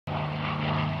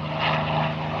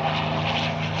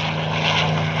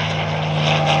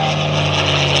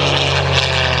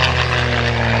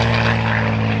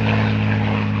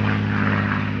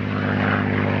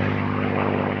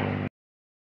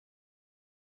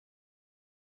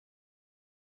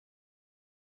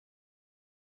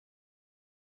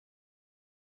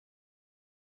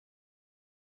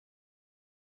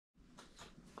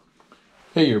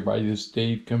Hey everybody, this is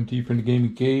Dave coming to you from the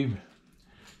Gaming Cave.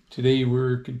 Today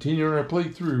we're continuing our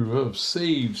playthrough of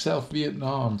Save South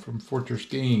Vietnam from Fortress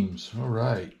Games.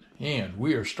 Alright, and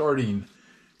we are starting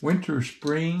Winter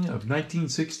Spring of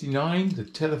 1969. The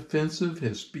Tet Offensive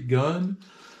has begun.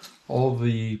 All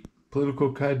the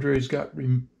political cadres got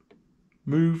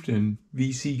removed and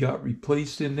VC got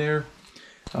replaced in there.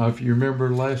 If you remember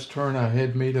last turn, I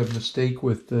had made a mistake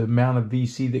with the amount of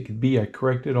VC that could be. I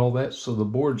corrected all that, so the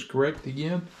board's correct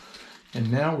again. And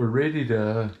now we're ready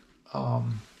to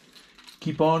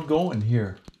keep on going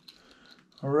here.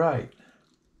 All right.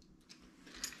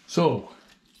 So,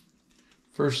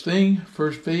 first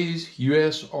phase,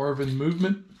 U.S. ARVN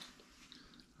movement.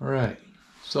 All right.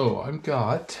 So I'm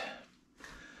going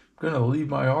to leave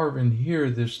my ARVN here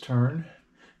this turn.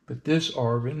 But this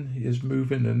ARVN is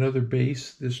moving another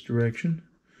base this direction.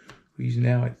 He's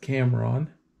now at Cameron.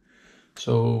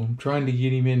 So I'm trying to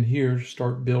get him in here to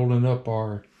start building up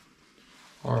our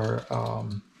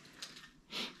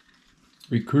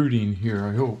recruiting here,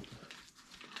 I hope.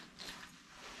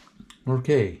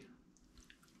 Okay.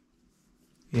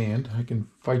 And I can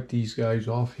fight these guys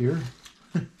off here.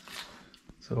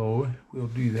 So we'll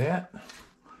do that.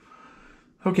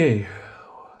 Okay.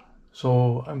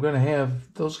 So I'm going to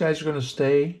have, those guys are going to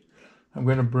stay. I'm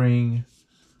going to bring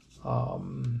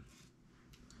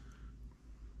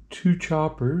 2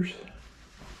 choppers.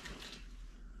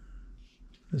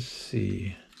 Let's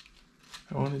see.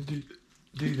 I want to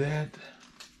do that.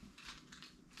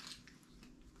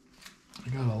 I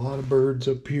got a lot of birds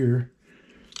up here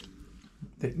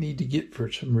that need to get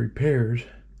for some repairs.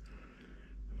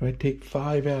 If I take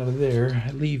 5 out of there,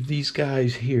 I leave these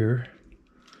guys here.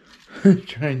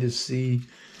 Trying to see.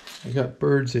 I got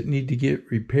birds that need to get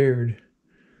repaired.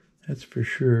 That's for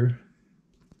sure.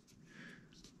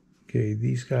 Okay,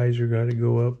 these guys are got to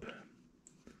go up.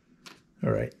 All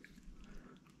right.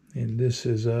 And this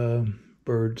is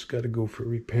birds got to go for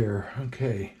repair.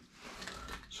 Okay.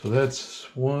 So that's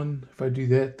 1. If I do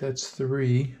that, that's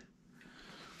 3.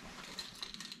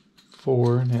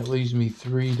 4, and that leaves me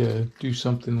 3 to do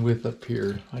something with up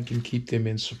here. I can keep them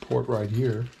in support right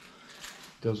here.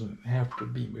 Doesn't have to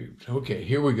be moved. Okay,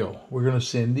 here we go. We're going to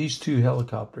send these 2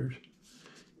 helicopters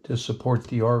to support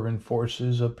the ARVN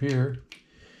forces up here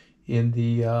in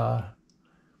the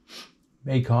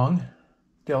Mekong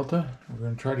Delta. We're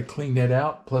going to try to clean that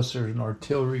out. Plus there's an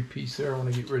artillery piece there. I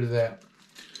want to get rid of that.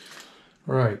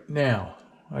 All right, now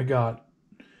I got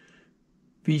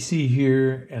VC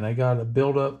here, and I got a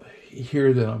buildup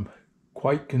here that I'm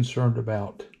quite concerned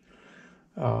about.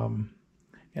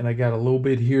 And I got a little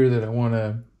bit here that I want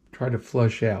to try to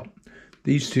flush out.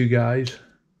 These 2 guys,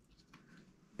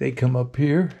 they come up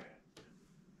here.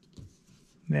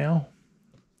 Now,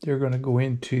 they're going to go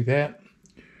into that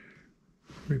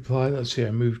reply. Let's see,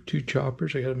 I moved 2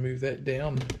 choppers. I got to move that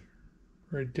down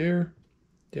right there,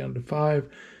 down to 5.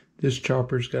 This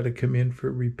chopper's got to come in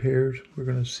for repairs. We're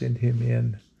going to send him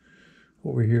in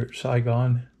over here at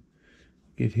Saigon,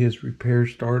 get his repair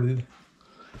started.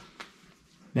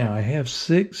 Now I have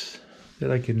 6 that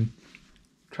I can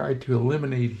try to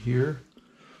eliminate here.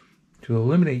 To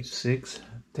eliminate 6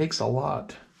 takes a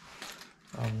lot.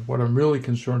 What I'm really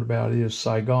concerned about is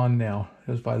Saigon now.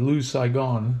 If I lose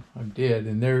Saigon, I'm dead.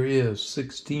 And there is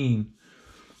 16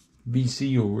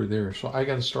 VC over there. So I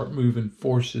got to start moving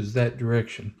forces that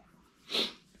direction.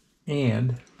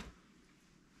 And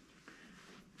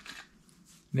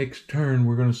next turn,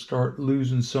 we're going to start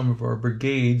losing some of our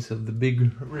brigades of the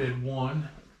Big Red 1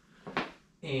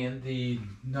 and the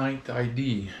 9th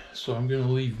ID. So I'm going to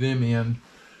leave them in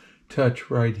touch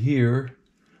right here.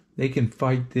 They can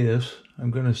fight this.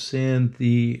 I'm going to send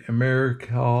the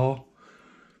Americal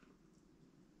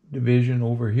division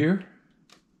over here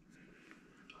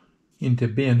into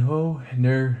Ben Ho, and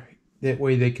that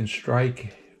way they can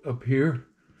strike up here.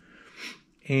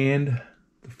 And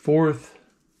the 4th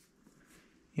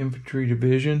Infantry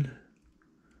Division,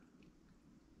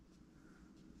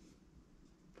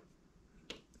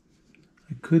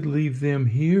 I could leave them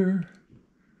here.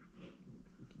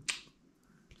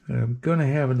 I'm going to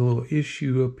have a little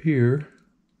issue up here.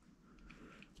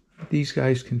 These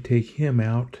guys can take him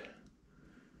out.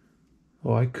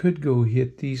 Oh, I could go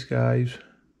hit these guys.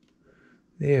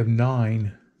 They have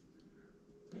 9.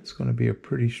 It's going to be a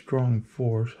pretty strong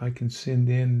force. I can send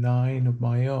in 9 of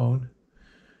my own.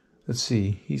 Let's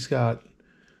see. He's got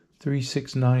 3,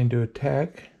 6, 9 to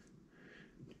attack.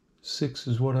 6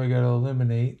 is what I got to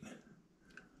eliminate,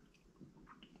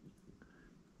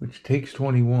 which takes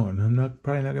 21. I'm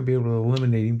probably not going to be able to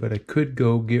eliminate him, but I could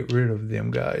go get rid of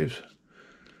them guys.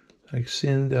 I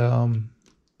send the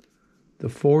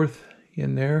 4th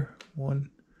in there. 1,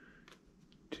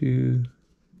 2,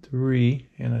 3,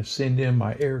 and I send in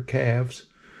my air calves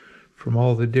from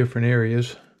all the different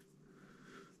areas.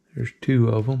 There's 2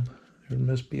 of them. There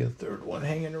must be a third one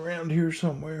hanging around here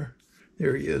somewhere.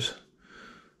 There he is.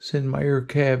 Send my air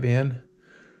cav in.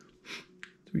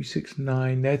 3, 6,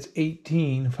 9. That's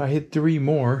 18. If I hit 3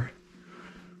 more,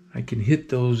 I can hit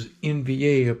those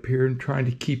NVA up here and trying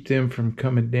to keep them from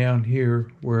coming down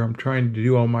here where I'm trying to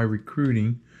do all my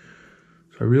recruiting.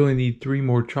 So I really need 3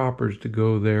 more choppers to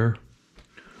go there.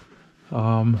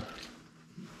 Come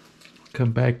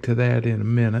back to that in a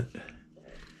minute.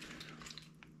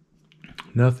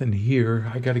 Nothing here.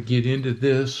 I got to get into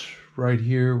this right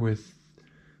here with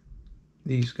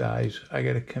these guys. I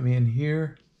got to come in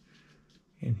here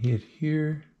and hit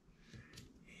here.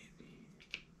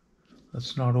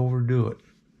 Let's not overdo it.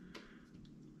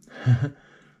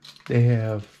 They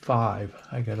have 5.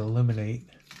 I got to eliminate,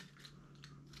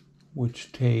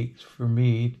 which takes, for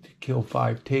me, to kill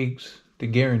 5 takes. To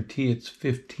guarantee it's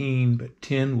 15, but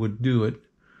 10 would do it.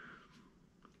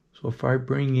 So if I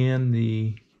bring in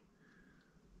the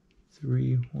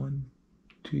 3, 1,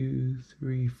 2,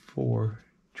 3, 4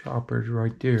 choppers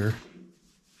right there.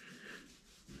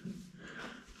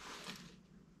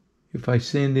 If I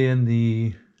send in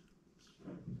the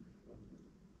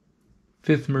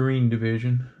 5th Marine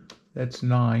Division, that's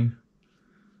 9.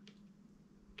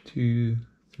 2,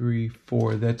 3,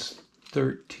 4, that's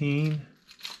 13.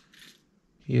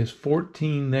 He has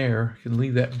 14 there. I can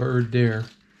leave that bird there.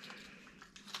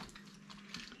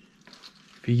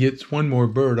 If he gets 1 more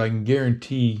bird, I can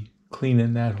guarantee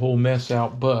cleaning that whole mess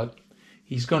out, but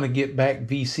he's going to get back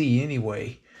VC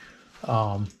anyway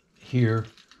here,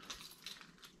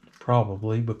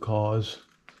 probably, because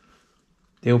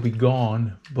they'll be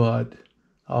gone, but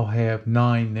I'll have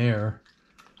 9 there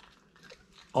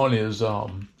on his,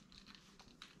 yeah,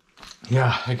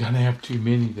 I'm going to have too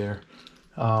many there.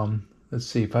 Let's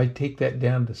see, if I take that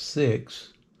down to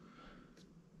 6,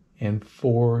 and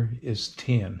 4 is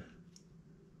 10.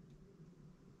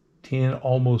 10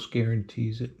 almost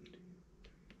guarantees it.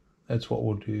 That's what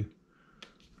we'll do.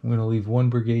 I'm going to leave 1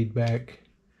 brigade back.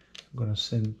 I'm going to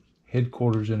send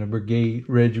headquarters and a brigade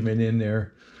regiment in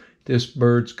there. This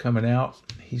bird's coming out.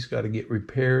 He's got to get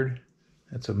repaired.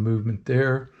 That's a movement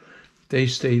there. They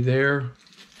stay there.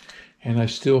 And I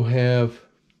still have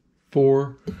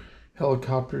 4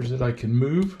 helicopters that I can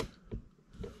move.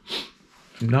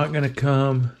 I'm not going to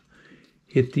come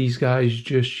hit these guys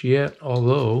just yet,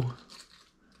 although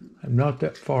I'm not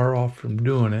that far off from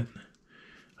doing it.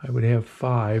 I would have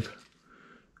 5.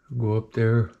 I'll go up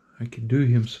there. I can do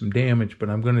him some damage,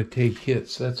 but I'm going to take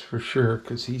hits, that's for sure,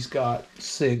 because he's got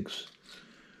 6.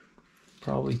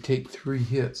 Probably take 3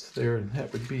 hits there, and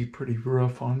that would be pretty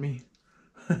rough on me.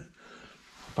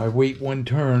 If I wait 1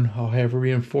 turn, I'll have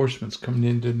reinforcements coming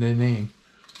into Da Nang.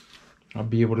 I'll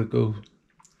be able to go,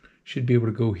 should be able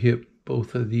to go hit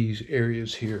both of these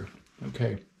areas here.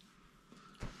 Okay.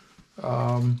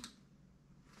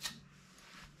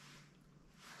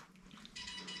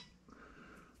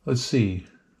 Let's see.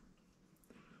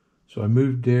 So I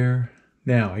moved there.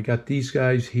 Now I got these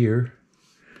guys here,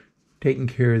 taking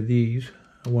care of these.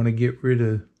 I want to get rid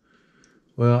of,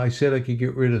 well, I said I could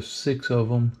get rid of 6 of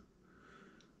them.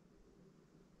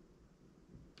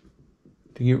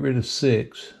 To get rid of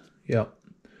 6, yep.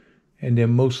 And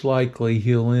then most likely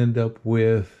he'll end up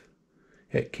with,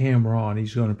 at Cam Ranh,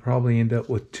 he's going to probably end up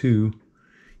with 2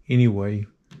 anyway.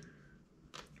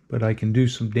 But I can do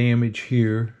some damage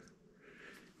here.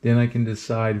 Then I can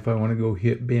decide if I want to go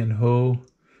hit Ben Ho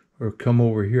or come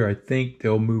over here. I think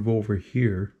they'll move over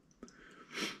here.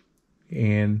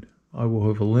 And I will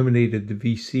have eliminated the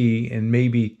VC and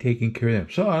maybe taken care of them.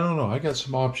 So I don't know. I got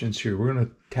some options here. We're going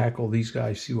to tackle these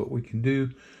guys, see what we can do.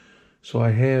 So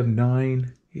I have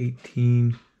 9,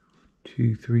 18,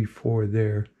 2, 3, 4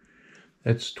 there.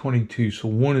 That's 22. So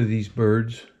one of these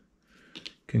birds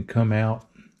can come out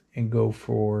and go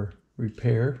for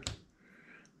repair.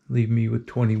 Leave me with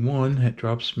 21. That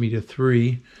drops me to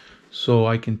 3. So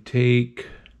I can take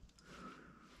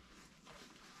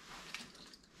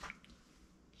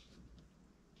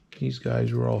these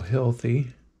guys are all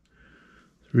healthy.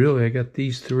 Really, I got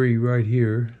these 3 right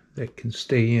here that can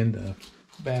stay in the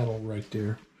battle right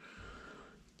there.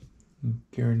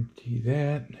 Guarantee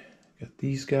that. Got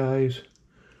these guys.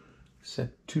 Set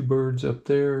 2 birds up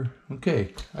there.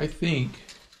 Okay, I think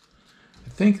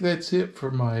that's it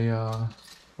for my.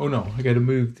 Oh no, I got to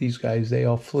move these guys. They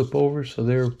all flip over, so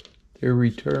they're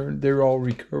returned. They're all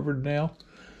recovered now.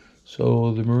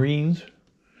 So the Marines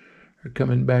are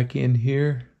coming back in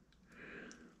here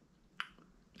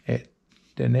at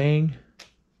Da Nang,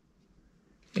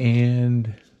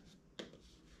 and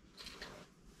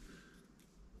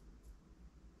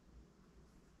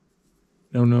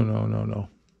No.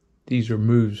 These are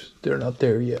moves. They're not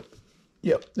there yet.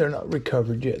 Yep, they're not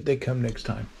recovered yet. They come next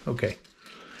time. Okay.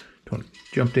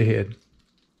 Jumped ahead.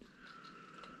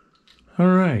 All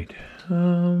right.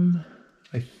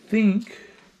 I think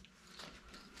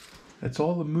that's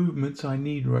all the movements I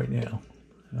need right now.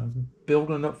 I'm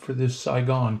building up for this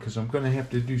Saigon because I'm going to have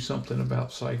to do something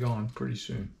about Saigon pretty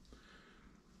soon.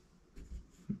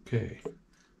 Okay.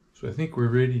 So I think we're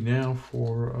ready now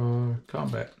for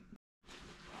combat.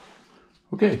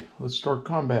 Okay, let's start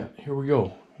combat. Here we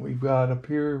go. We've got up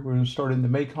here, we're going to start in the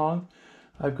Mekong.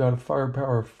 I've got a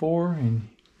firepower of 4 and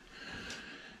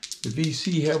the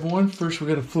VC have 1. First, we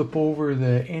got to flip over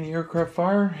the anti-aircraft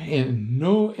fire and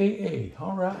no AA.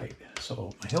 All right.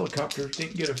 So my helicopters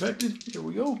didn't get affected. Here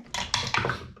we go.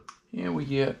 And we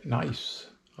get, nice,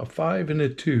 a 5 and a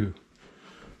 2.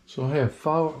 So I have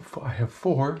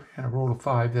 4 and I rolled a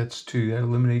 5. That's 2. That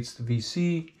eliminates the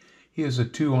VC. He has a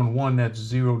 2 on 1. That's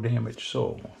 0 damage.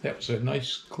 So that was a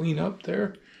nice cleanup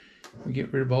there. We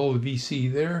get rid of all the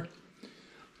VC there.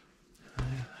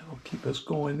 That'll keep us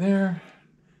going there.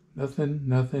 Nothing.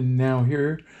 Now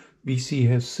here, VC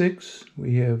has 6.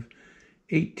 We have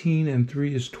 18 and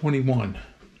 3 is 21.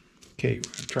 Okay,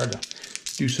 we're gonna try to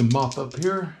do some mop up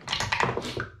here.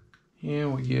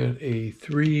 And we get a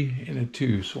 3 and a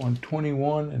 2. So on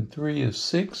 21 and 3 is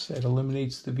 6. That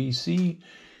eliminates the VC.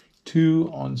 2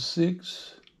 on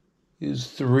 6 is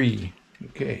 3.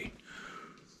 Okay.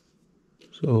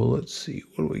 So let's see,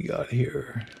 what do we got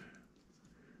here?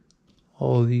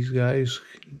 All of these guys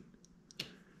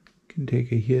can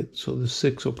take a hit, so the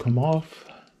 6 will come off.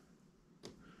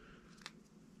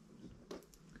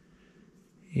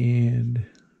 And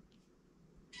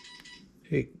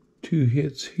take 2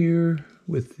 hits here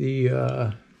with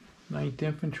the 9th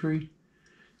Infantry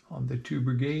on the 2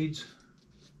 brigades.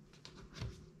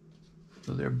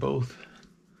 So they're both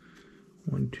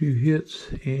 1-2 hits,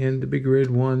 and the big red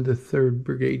one, the 3rd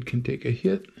Brigade, can take a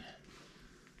hit.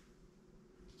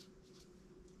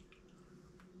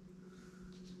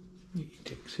 He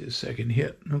takes his 2nd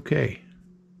hit. Okay.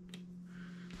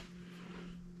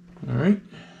 All right.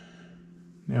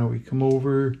 Now we come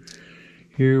over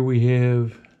here. We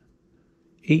have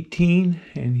 18,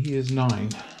 and he is 9.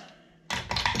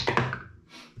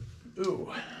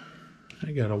 Ooh.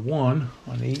 I got a 1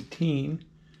 on 18,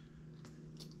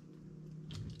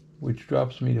 which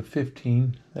drops me to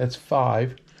 15. That's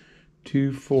 5.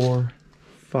 2, 4,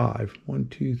 5. 1,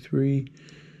 2, 3.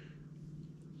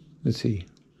 Let's see.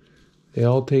 They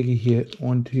all take a hit.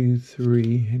 1, 2,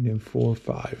 3, and then 4,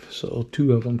 5. So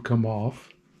 2 of them come off.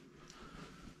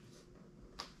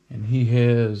 And he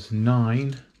has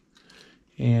 9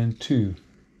 and 2.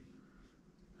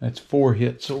 That's 4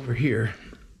 hits over here.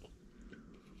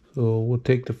 So we'll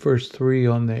take the first 3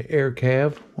 on the air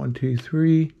cav. 1, 2,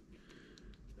 3.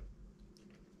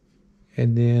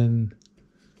 And then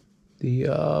the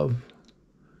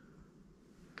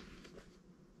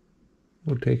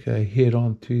we'll take a hit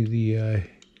onto the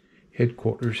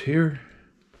headquarters here.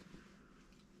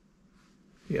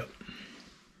 Yep.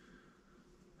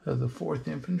 The 4th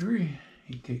Infantry.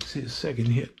 He takes his 2nd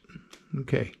hit.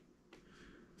 Okay.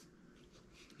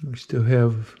 We still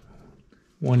have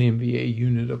 1 MVA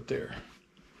unit up there.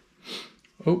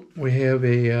 Oh, we have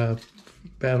a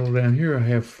battle down here. I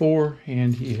have 4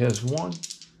 and he has 1.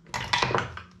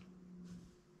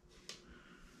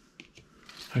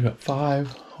 I got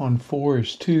 5 on 4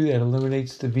 is 2. That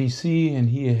eliminates the VC, and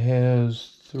he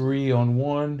has 3 on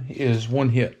 1 is 1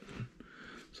 hit.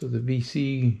 So the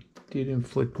VC did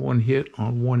inflict 1 hit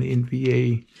on 1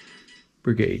 NVA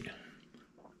brigade.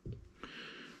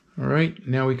 All right,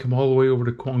 now we come all the way over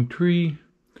to Quang Tri.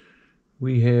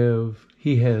 He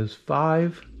has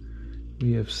 5,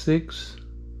 we have 6,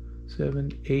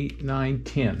 7, 8, 9,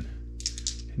 10.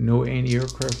 And no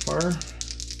anti-aircraft fire.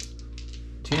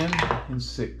 10 and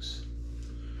 6.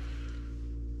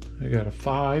 I got a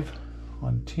 5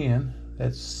 on 10.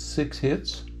 That's 6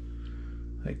 hits.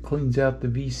 That cleans out the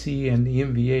VC and the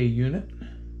MVA unit.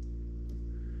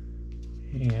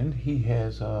 And he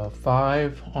has a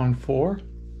 5 on 4.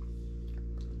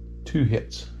 2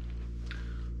 hits.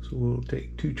 So we'll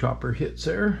take 2 chopper hits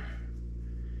there.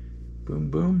 Boom,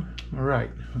 boom. All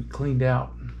right, we cleaned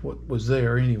out what was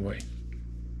there anyway.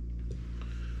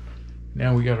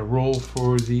 Now we got to roll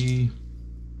for the...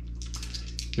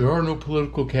 There are no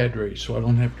political cadres, so I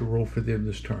don't have to roll for them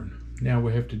this turn. Now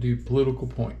we have to do political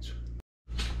points.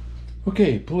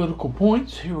 Okay, political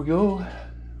points. Here we go.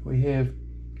 We have...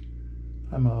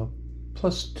 I'm a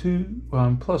 +2... Well,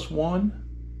 I'm +1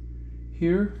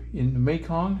 here in the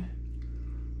Mekong.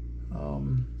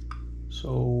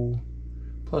 So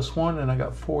 +1, and I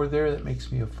got 4 there. That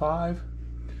makes me a 5.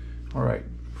 All right,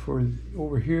 for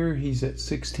over here, he's at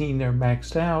 16. They're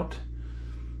maxed out.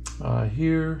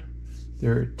 Here,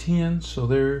 they're at 10, so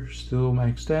they're still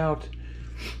maxed out.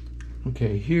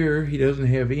 Okay, here, he doesn't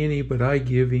have any, but I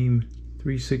give him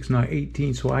 3, 6, 9,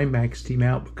 18, so I maxed him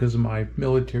out because of my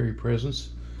military presence.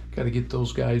 Got to get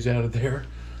those guys out of there.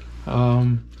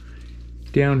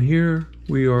 Down here,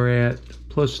 we are at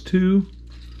 +2.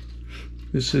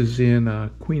 This is in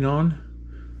Queenon.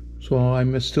 So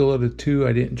I'm still at a 2.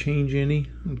 I didn't change any.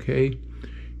 Okay.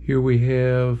 Here we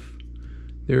have,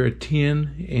 they're at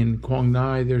 10 in Quang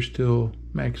Ngai. They're still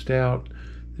maxed out.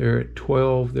 They're at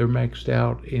 12. They're maxed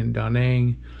out in Da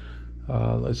Nang.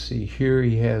 Let's see. Here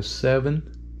he has 7.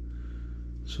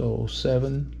 So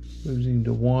 7 moves him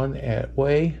to 1 at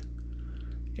Wei.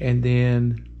 And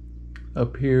then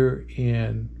up here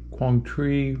in Quang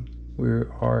Tri, we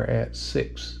are at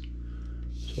 6.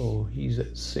 So he's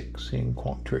at 6 in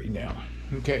Quang Tri now.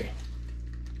 Okay.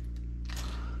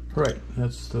 All right,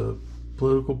 that's the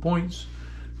political points.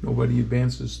 Nobody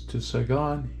advances to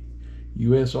Saigon.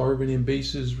 U.S. ARVN and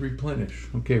bases replenish.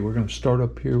 Okay, we're going to start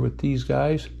up here with these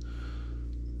guys.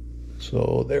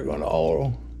 So they're going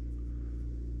to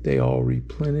they all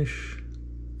replenish.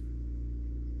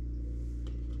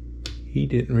 He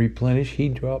didn't replenish. He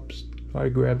drops. I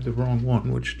grabbed the wrong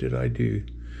one. Which did I do?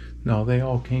 No, they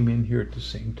all came in here at the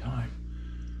same time.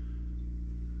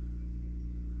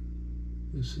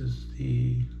 This is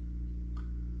the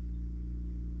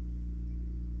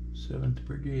 7th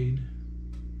Brigade.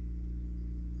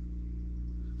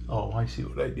 Oh, I see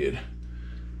what I did.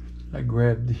 I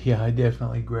grabbed, yeah, I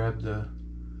definitely grabbed the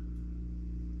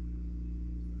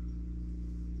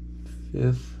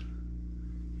 5th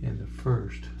and the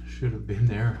 1st. Should have been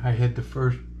there. I had the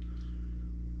 1st.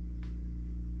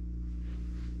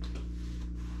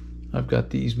 I've got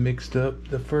these mixed up.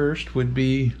 The 1st would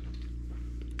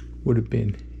have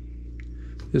been,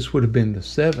 this would have been the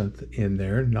 7th in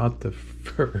there, not the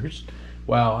 1st.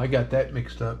 Wow, I got that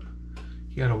mixed up.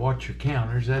 You gotta watch your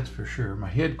counters, that's for sure. My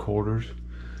headquarters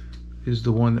is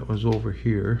the one that was over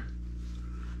here.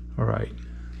 All right,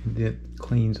 and that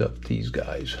cleans up these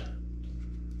guys,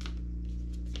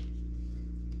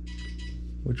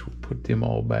 which will put them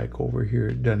all back over here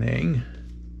at Da Nang.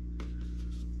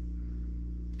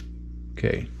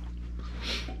 Okay.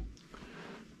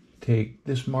 Take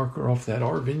this marker off that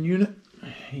ARVN unit.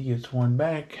 He gets 1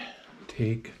 back.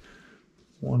 Take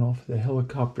 1 off the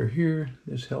helicopter here.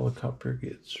 This helicopter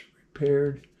gets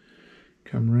repaired.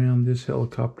 Come around. This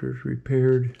helicopter is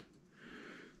repaired.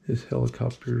 This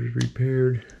helicopter is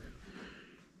repaired.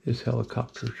 This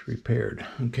helicopter is repaired.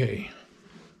 Okay.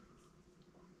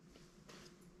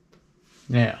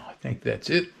 Now, I think that's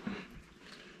it.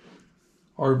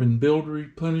 ARVN build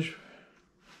replenish.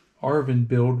 ARVN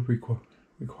build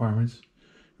requirements.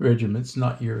 Regiments,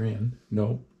 not year in.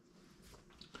 No.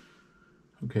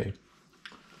 Okay.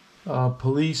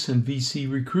 Police and VC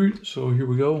recruit. So here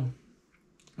we go.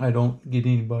 I don't get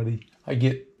anybody. I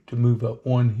get to move up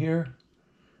 1 here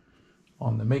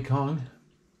on the Mekong.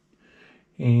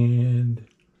 And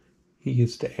he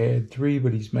gets to add 3,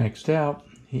 but he's maxed out.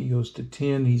 He goes to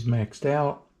 10, he's maxed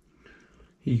out.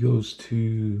 He goes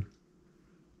to,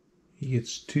 he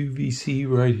gets 2 VC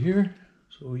right here.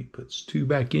 So he puts 2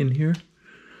 back in here.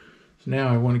 So now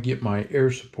I want to get my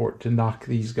air support to knock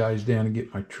these guys down and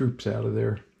get my troops out of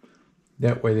there.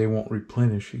 That way they won't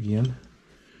replenish again.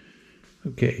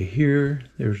 Okay, here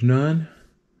there's none.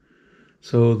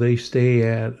 So they stay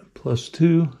at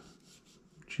 +2,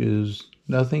 which is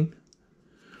nothing.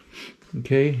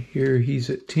 Okay, here he's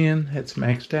at 10, that's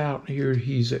maxed out. Here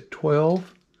he's at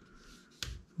 12,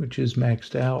 which is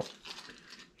maxed out.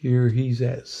 Here he's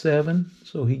at 7,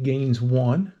 so he gains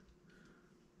 1.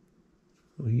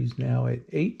 So he's now at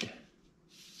 8.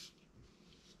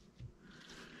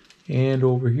 And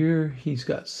over here, he's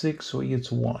got 6, so he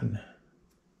gets 1.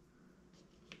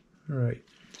 All right.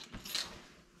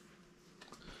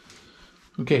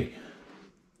 Okay.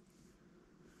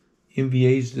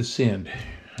 MVAs descend.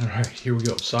 All right, here we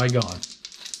go. Saigon.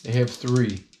 They have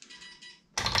 3.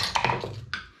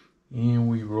 And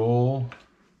we roll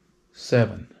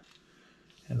 7.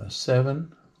 And a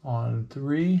 7 on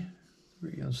 3.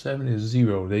 3 on 7 is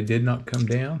 0. They did not come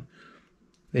down.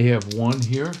 They have 1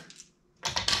 here.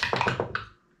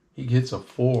 He gets a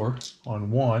 4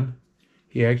 on 1.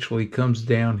 He actually comes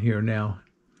down here now.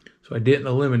 So I didn't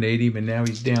eliminate him, and now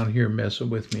he's down here messing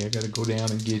with me. I got to go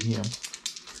down and get him.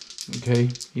 Okay,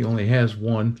 he only has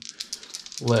 1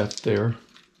 left there.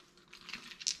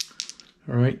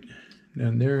 All right,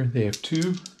 down there they have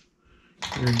 2.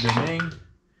 Here in Da Nang,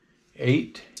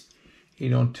 8.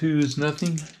 8 on 2 is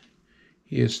nothing.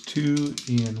 He has 2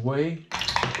 in Wei.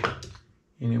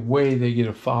 And in way, they get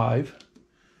a 5.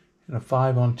 And a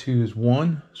 5 on 2 is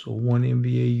 1. So 1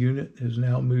 MVA unit has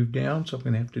now moved down. So I'm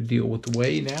going to have to deal with the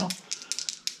way now.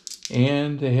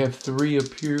 And they have 3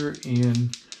 up here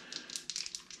in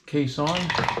caisson.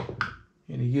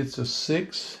 And he gets a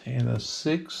 6. And a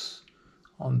 6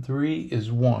 on 3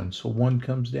 is 1. So 1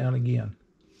 comes down again.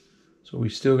 So we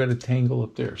still got a tangle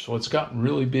up there. So it's gotten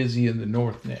really busy in the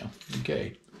north now.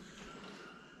 Okay.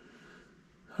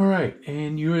 All right,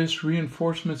 and U.S.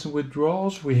 reinforcements and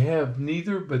withdrawals, we have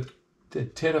neither, but the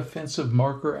Tet Offensive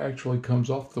marker actually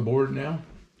comes off the board now,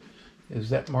 as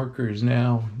that marker is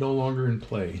now no longer in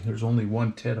play. There's only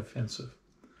one Tet Offensive.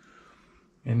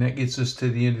 And that gets us to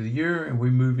the end of the year, and we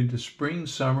move into spring,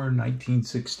 summer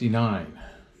 1969.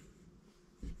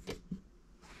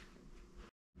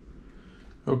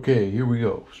 Okay, here we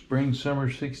go. Spring,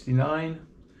 summer 69.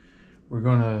 We're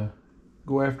going to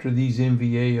go after these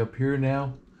MVA up here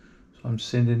now. So I'm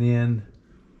sending in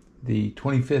the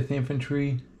 25th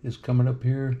Infantry is coming up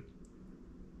here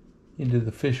into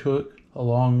the Fishhook,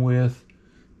 along with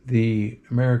the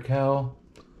Americal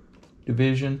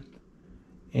Division,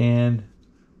 and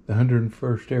the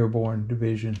 101st Airborne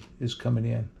Division is coming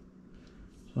in.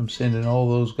 So I'm sending all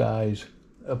those guys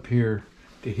up here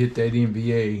to hit that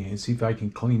MVA and see if I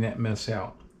can clean that mess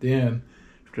out. Then,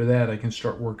 after that, I can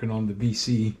start working on the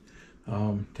VC,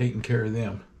 taking care of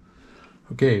them.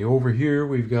 Okay, over here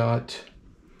we've got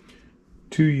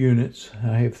 2 units.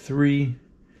 I have 3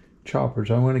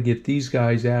 choppers. I want to get these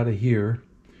guys out of here,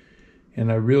 and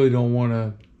I really didn't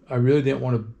want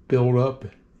to build up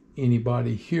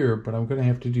anybody here, but I'm going to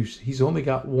have to do. He's only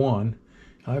got 1.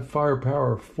 I have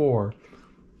firepower of 4.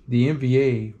 The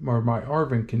MVA or my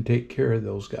ARVN can take care of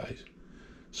those guys,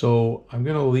 so I'm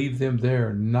going to leave them there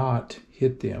and not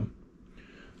hit them.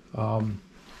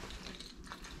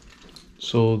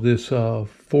 So this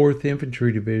 4th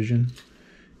Infantry Division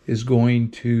is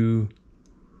going to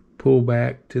pull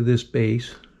back to this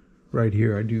base right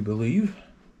here, I do believe,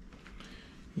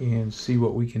 and see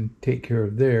what we can take care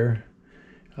of there.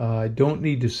 I don't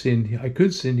need to send, I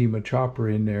could send him a chopper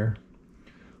in there,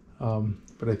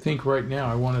 but I think right now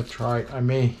I want to try, I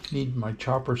may need my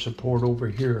chopper support over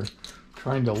here,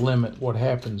 trying to limit what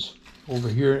happens over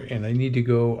here. And I need to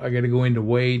go, I got to go into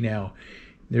way now.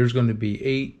 There's going to be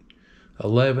 8,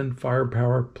 11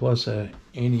 firepower plus a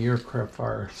anti-aircraft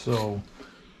fire. So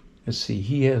let's see,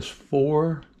 he has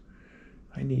 4.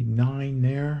 I need 9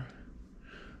 there.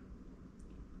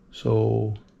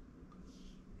 So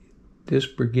this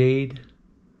brigade,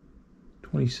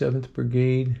 27th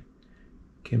Brigade,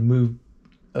 can move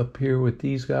up here with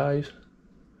these guys.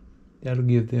 That'll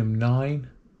give them 9.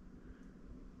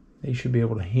 They should be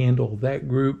able to handle that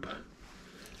group.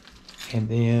 And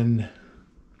then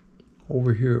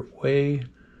over here at Way,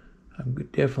 I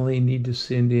definitely need to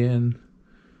send in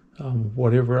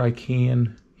whatever I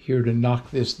can here to knock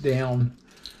this down.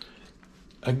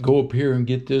 I can go up here and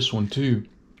get this one too,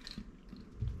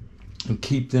 and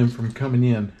keep them from coming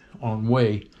in on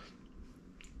Way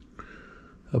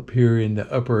up here in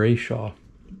the upper Ashaw.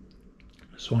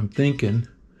 So I'm thinking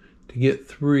to get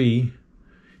 3,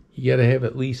 you got to have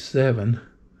at least 7.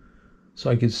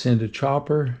 So I could send a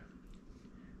chopper,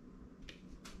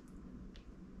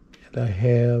 and I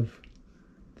have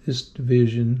this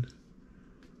division,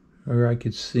 or I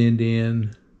could send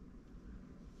in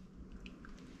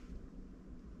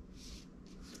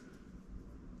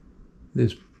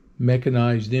this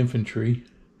mechanized infantry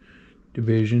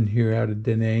division here out of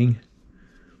Da Nang.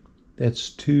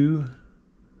 That's 2.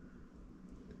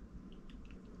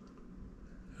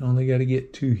 I only got to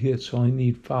get 2 hits, so I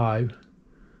need 5.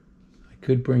 I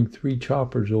could bring 3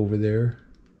 choppers over there.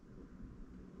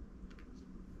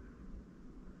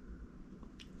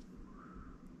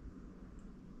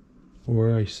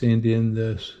 Or I send in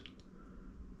this.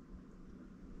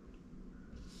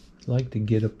 I'd like to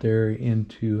get up there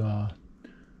into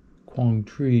Quang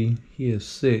Tri. He has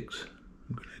 6.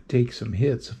 I'm going to take some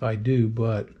hits if I do,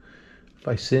 but if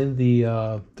I send the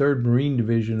 3rd Marine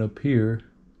Division up here,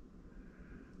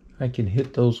 I can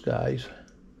hit those guys.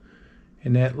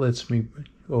 And that lets me,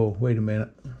 oh, wait a minute.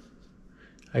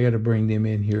 I got to bring them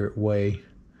in here at Way.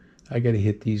 I got to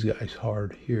hit these guys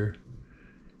hard here.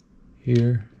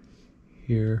 Here.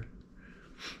 Here.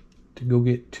 To go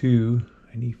get 2,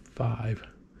 I need 5.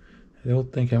 I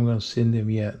don't think I'm going to send them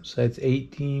yet. So that's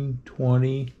 18,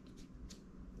 20.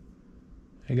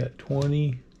 I got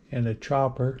 20 and a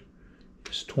chopper.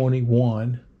 It's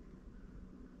 21.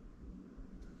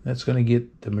 That's going to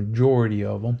get the majority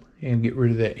of them and get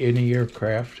rid of that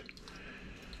anti-aircraft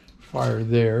fire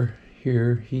there.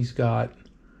 Here he's got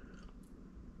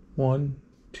 1,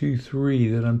 2, 3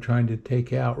 that I'm trying to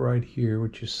take out right here,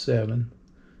 which is 7.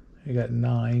 I got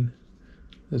 9.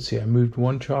 Let's see, I moved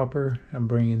one chopper. I'm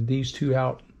bringing these 2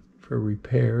 out for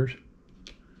repairs.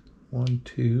 1,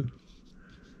 2.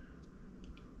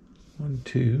 1,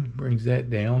 2 brings that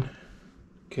down.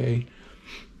 Okay,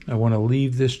 I want to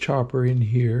leave this chopper in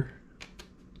here.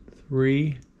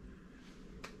 3.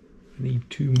 I need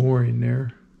 2 more in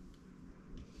there.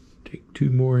 Take 2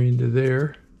 more into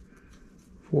there.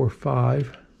 4,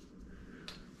 5.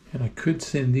 And I could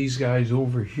send these guys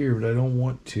over here, but I don't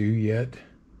want to yet.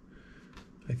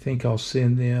 I think I'll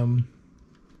send them.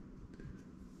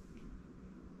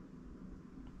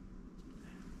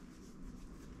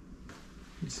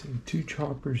 Let's see, 2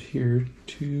 choppers here.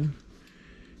 2.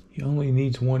 He only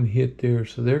needs 1 hit there,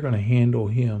 so they're going to handle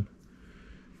him.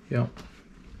 Yep.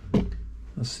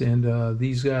 I'll send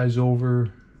these guys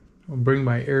over. I'll bring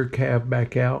my air cav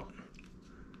back out.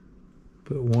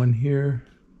 Put 1 here.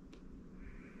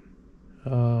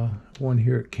 1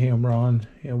 here at Cameron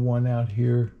and 1 out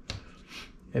here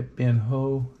at Ben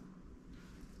Ho.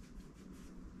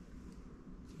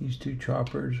 These 2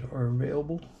 choppers are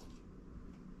available.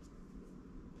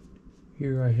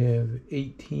 Here I have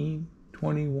 18,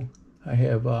 21. I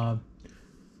have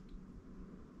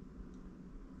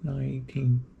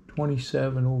 19,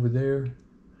 27 over there.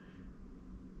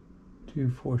 2,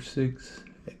 4, 6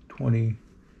 at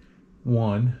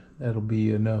 21. That'll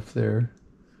be enough there.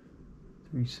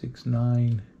 3, 6,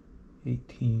 9,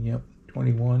 18. Yep,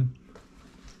 21.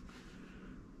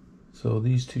 So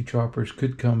these 2 choppers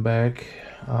could come back.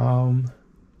 I'll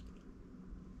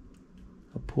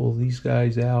pull these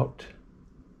guys out.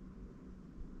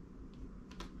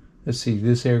 Let's see,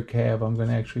 this air cav, I'm going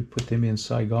to actually put them in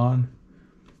Saigon.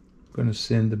 I'm going to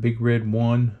send the big red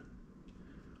 1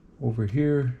 over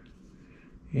here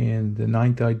and the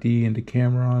 9th ID into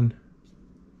Cameron.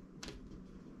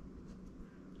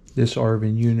 This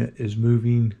ARVN unit is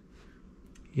moving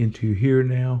into here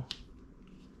now.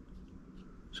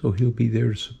 So he'll be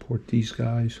there to support these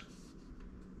guys.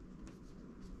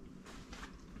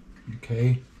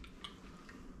 Okay.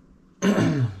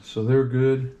 So they're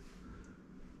good.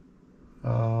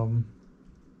 I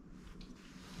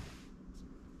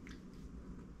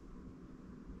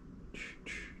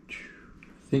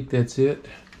think that's it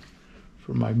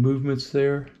for my movements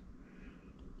there.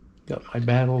 Got my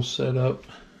battles set up.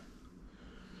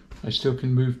 I still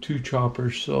can move 2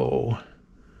 choppers, so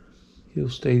he'll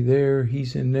stay there.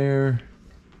 He's in there.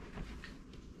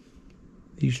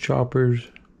 These choppers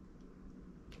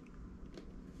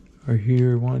are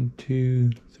here. 1,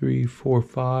 2, 3, 4,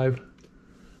 5.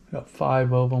 Got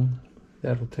 5 of them.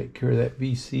 That'll take care of that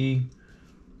VC.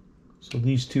 So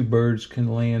these 2 birds can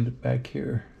land back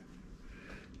here.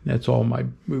 That's all my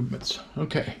movements.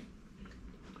 Okay.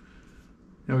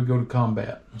 Now we go to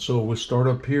combat. So we'll start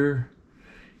up here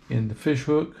in the fish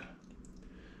hook.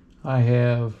 I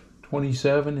have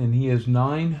 27 and he has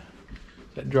 9.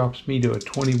 That drops me to a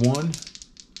 21.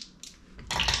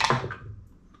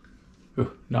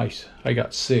 Ooh, nice. I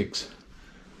got 6.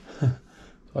 So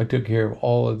I took care of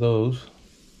all of those.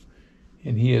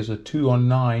 And he has a 2 on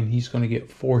 9. He's going to get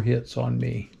 4 hits on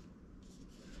me.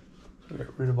 So I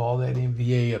got rid of all that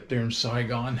MVA up there in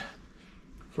Saigon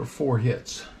for 4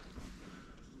 hits.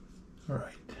 All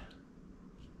right.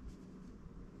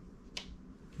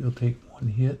 He'll take 1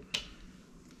 hit.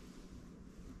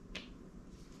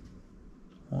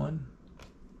 1.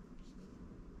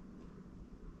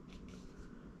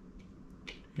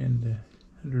 And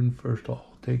the 101st I'll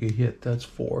take a hit. That's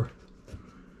 4.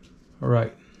 All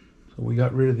right. So we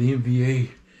got rid of the MVA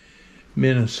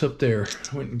menace up there.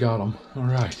 Went and got them. All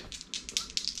right.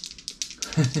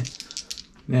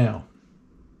 Now,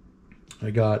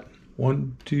 I got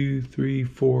 1, 2, 3,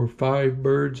 4, 5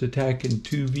 birds attacking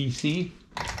 2 VC.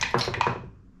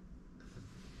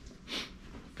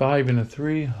 5 and a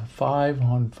 3. 5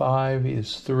 on 5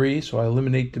 is 3, so I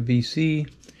eliminate the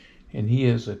VC. And he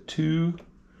has a 2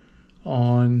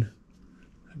 on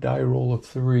a die roll of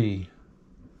 3.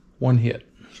 1 hit.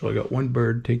 So I got 1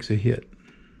 bird takes a hit.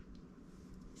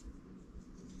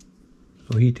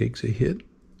 So he takes a hit.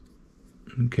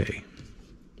 Okay.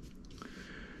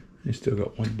 I still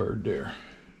got 1 bird there.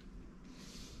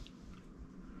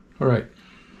 All right.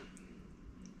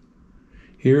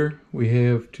 Here we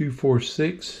have 2, 4,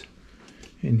 6,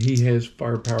 and he has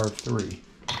firepower of 3.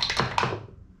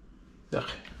 Ugh.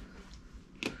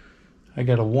 I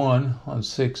got a 1 on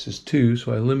 6 is 2,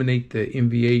 so I eliminate the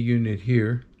MVA unit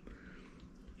here.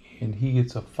 And he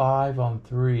gets a 5 on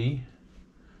 3.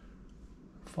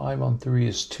 5 on 3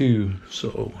 is 2,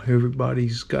 so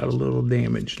everybody's got a little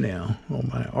damage now on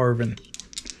my ARVN.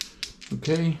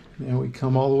 Okay, now we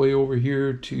come all the way over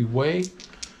here to Way.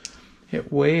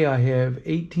 At Way, I have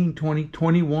 18, 20,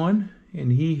 21,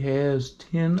 and he has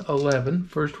 10, 11.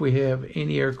 First, we have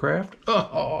any aircraft.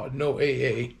 Oh, no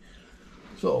AA.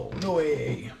 So, no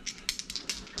AA.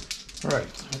 All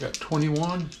right, I got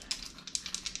 21.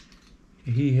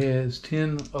 He has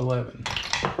 10, 11.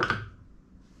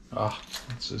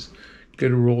 That's as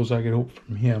good a roll as I could hope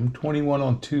from him. 21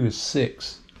 on 2 is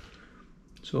 6.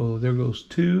 So there goes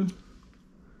 2.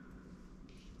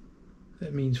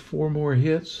 That means 4 more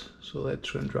hits. So that's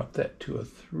going to drop that to a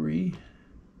 3,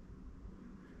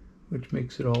 which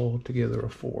makes it all together a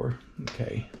 4.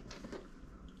 Okay.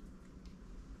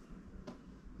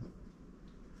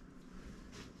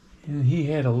 And he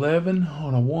had 11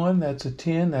 on a 1. That's a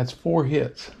 10. That's 4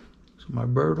 hits. So my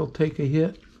bird will take a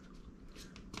hit.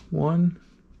 1.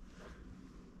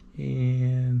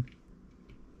 And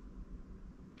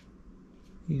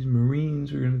these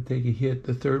Marines are going to take a hit.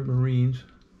 The third Marines.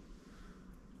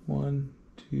 1,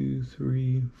 2,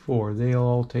 3, 4. They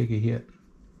all take a hit.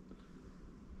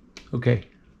 Okay.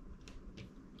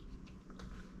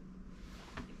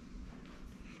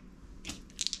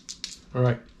 All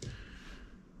right.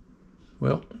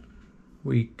 Well,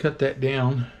 we cut that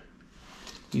down.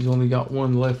 He's only got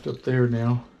 1 left up there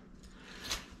now.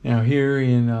 Now here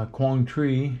in Quang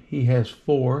Tri, he has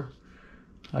 4.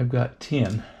 I've got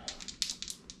 10.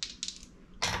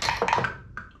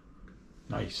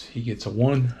 Nice. He gets a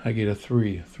 1. I get a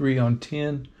 3. 3 on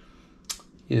 10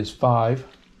 is 5.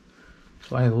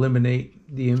 So I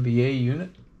eliminate the MVA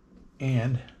unit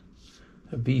and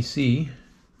a VC.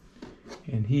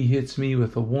 And he hits me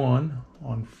with a 1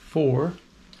 on 4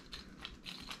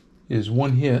 is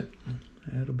 1 hit.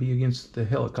 That'll be against the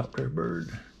helicopter bird.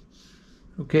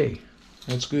 Okay,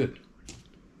 that's good.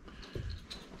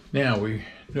 Now we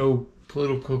no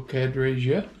political cadres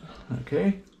yet.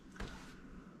 Okay.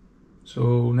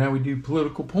 So now we do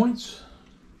political points.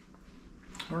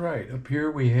 All right, up here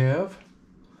we have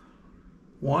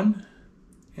 1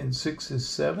 and 6 is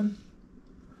 7.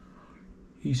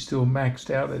 He's still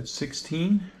maxed out at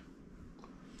 16.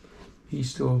 He's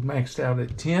still maxed out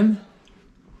at 10.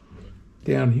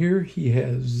 Down here, he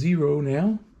has 0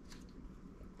 now.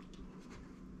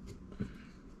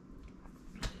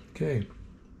 Okay.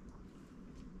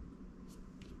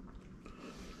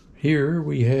 Here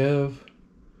we have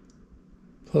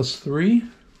 +3.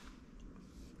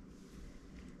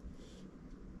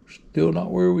 Still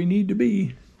not where we need to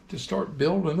be to start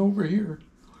building over here.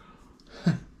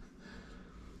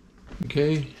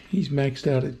 Okay, he's maxed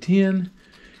out at 10.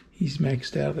 He's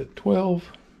maxed out at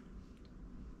 12.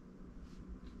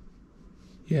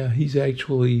 Yeah, he's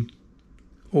actually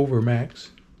over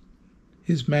max.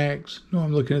 His max, no,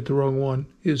 I'm looking at the wrong one,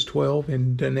 is 12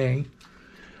 in Da Nang.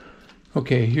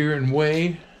 Okay, here in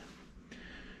Way,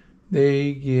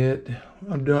 they get,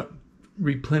 I'm not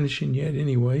replenishing yet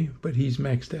anyway, but he's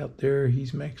maxed out there.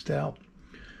 He's maxed out.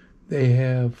 They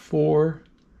have 4.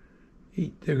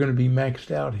 They're going to be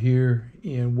maxed out here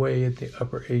in Way at the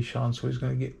upper echelon, so he's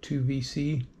going to get 2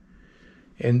 VC.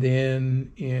 And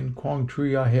then in Quang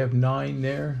Tri, I have 9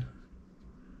 there.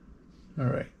 All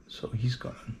right, so he's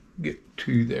going to get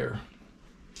 2 there.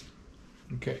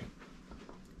 Okay.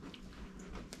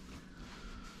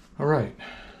 All right.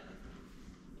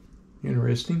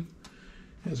 Interesting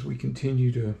as we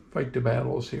continue to fight the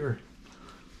battles here.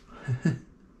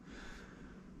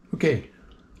 Okay,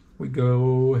 we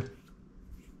go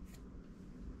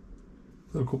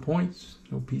political points,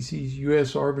 no PCs,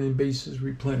 U.S. Army bases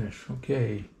replenished.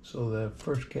 Okay, so the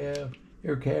first cav,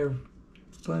 air cav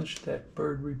replenished, that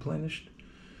bird replenished.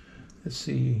 Let's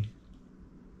see,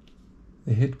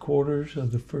 the headquarters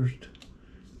of the first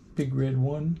big red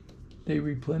one, they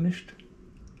replenished.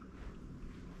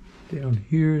 Down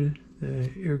here,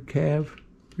 the air cav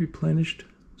replenished,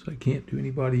 so I can't do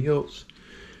anybody else.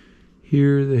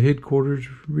 Here, the headquarters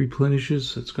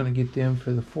replenishes. It's going to get them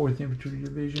for the 4th Infantry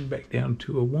Division back down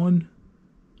to a 1.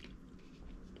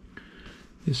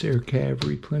 This air cav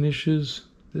replenishes.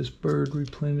 This bird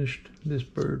replenished. This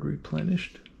bird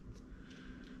replenished.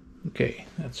 Okay,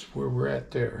 that's where we're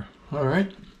at there. All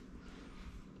right.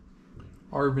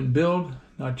 Arvin build,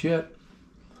 not yet.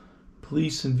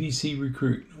 Police and VC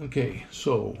recruit. Okay,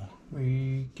 so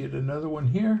we get another one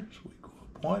here. So we go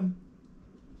up 1.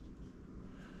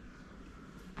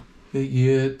 They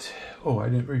get, oh, I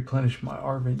didn't replenish my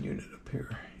Arvin unit up here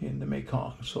in the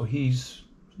Mekong. So he's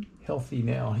healthy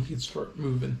now. He can start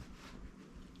moving.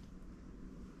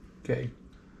 Okay.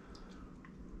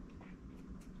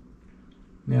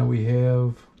 Now we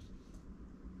have,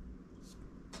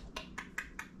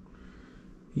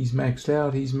 he's maxed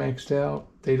out. He's maxed out.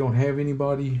 They don't have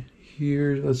anybody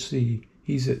here, let's see,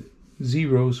 he's at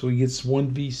 0, so he gets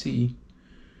 1 VC,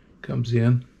 comes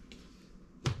in.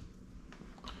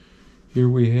 Here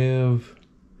we're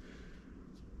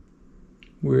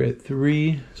at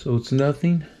 3, so it's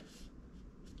nothing.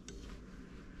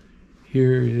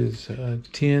 Here is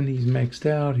 10, he's maxed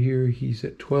out. Here he's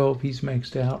at 12, he's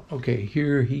maxed out. Okay,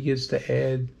 here he gets to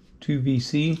add 2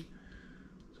 VC,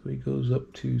 so he goes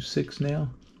up to 6 now.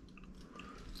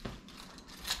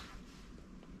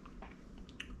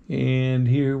 And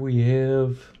here we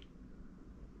have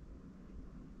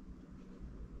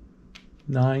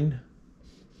 9.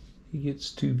 He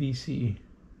gets 2 VC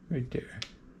right there.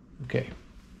 Okay.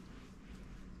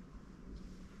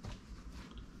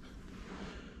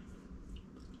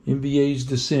 NVA's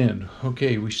descend.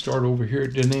 Okay, we start over here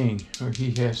at Da Nang, where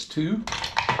he has 2.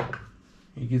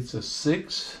 He gets a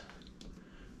 6.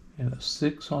 And a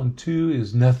 6 on 2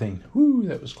 is nothing. Whoo,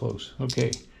 that was close.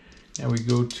 Okay. Now we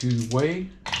go to Wei.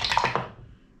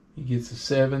 He gets a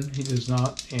 7. He does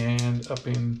not. And up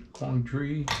in Quang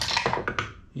Tri,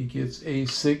 he gets a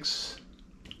 6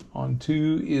 on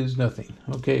 2 is nothing.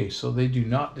 Okay, so they do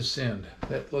not descend.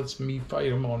 That lets me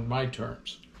fight them on my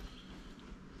terms.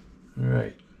 All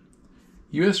right.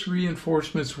 U.S.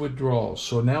 reinforcements withdrawals.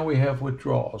 So now we have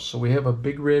withdrawals. So we have a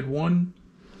Big Red 1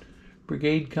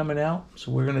 brigade coming out.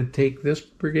 So we're going to take this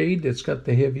brigade that's got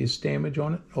the heaviest damage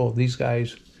on it. Oh, these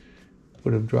guys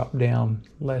would have dropped down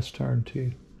last turn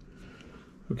too.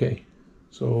 Okay,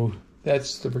 so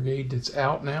that's the brigade that's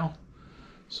out now.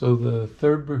 So the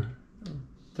third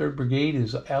brigade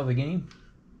is out of the game.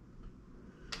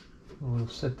 We'll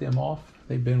set them off.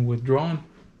 They've been withdrawn.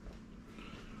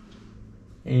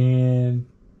 And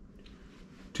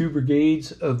 2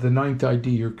 brigades of the 9th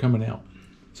ID are coming out.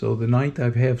 So the 9th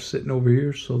I have sitting over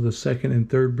here. So the 2nd and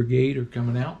 3rd brigade are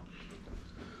coming out.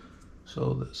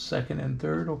 So the 2nd and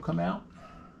 3rd will come out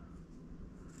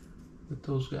with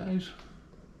those guys.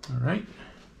 All right.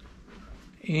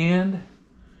 And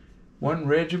 1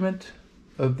 regiment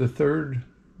of the 3rd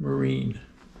Marine.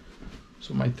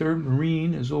 So my 3rd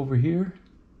Marine is over here.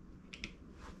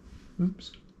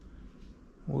 Oops.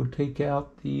 We'll take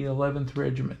out the 11th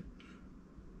Regiment.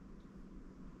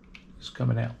 It's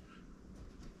coming out.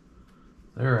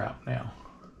 They're out now.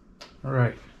 All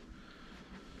right.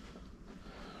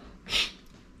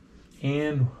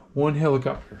 And 1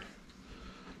 helicopter.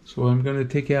 So I'm going to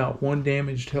take out 1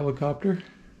 damaged helicopter.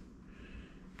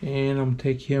 And I'm going to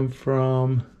take him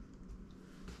from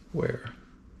where?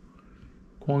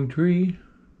 Quang Tri,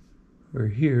 or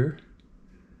here.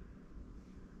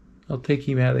 I'll take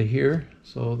him out of here.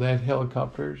 So that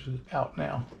helicopter is out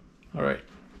now. All right.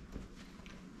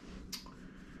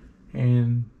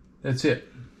 And that's it.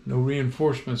 No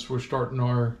reinforcements. We're starting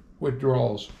our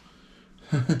withdrawals.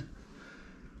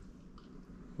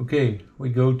 Okay, we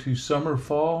go to summer,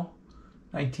 fall,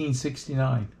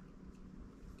 1969.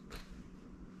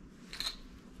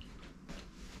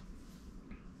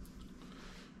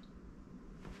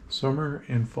 Summer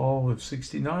and fall of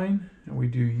 69, and we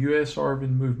do U.S.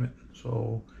 ARVN movement.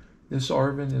 So this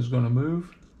ARVN is going to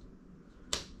move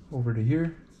over to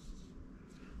here.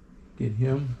 Get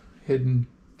him heading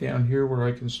down here where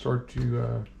I can start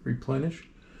to replenish.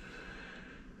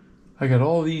 I got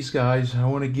all these guys. I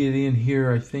want to get in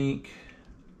here, I think,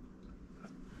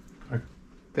 like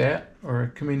that, or I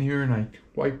come in here and I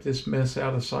wipe this mess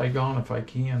out of Saigon if I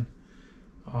can.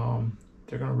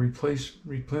 They're going to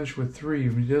replenish with 3.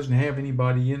 He doesn't have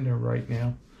anybody in there right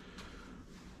now.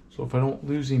 So if I don't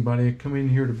lose anybody, I come in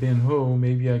here to Ben Ho.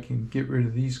 Maybe I can get rid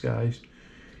of these guys.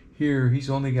 Here, he's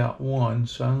only got 1,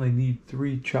 so I only need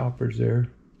 3 choppers there.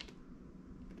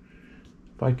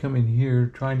 If I come in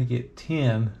here trying to get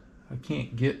 10, I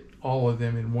can't get all of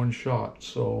them in one shot.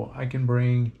 So I can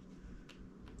bring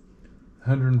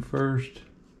 101st,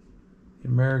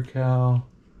 Americal,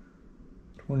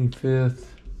 25th,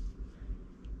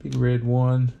 Big Red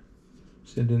 1,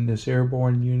 send in this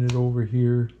airborne unit over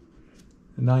here.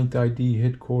 The 9th ID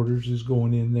headquarters is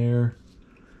going in there.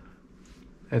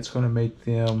 That's going to make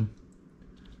them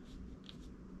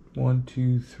 1,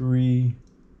 2, 3,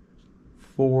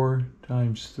 4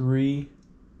 times 3.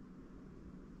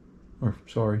 Or,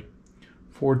 sorry,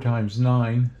 4 times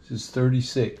 9. This is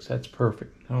 36. That's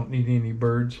perfect. I don't need any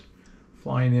birds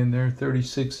flying in there.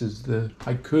 36 is the...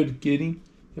 I could get him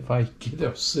if I get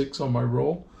a 6 on my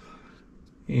roll.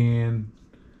 And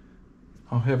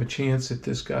I'll have a chance at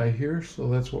this guy here. So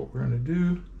that's what we're going to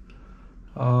do.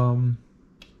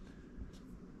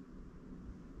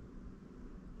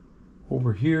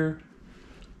 Over here,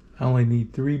 I only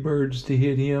need 3 birds to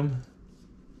hit him.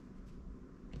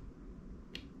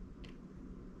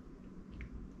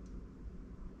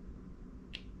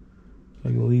 I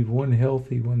can leave one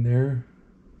healthy one there.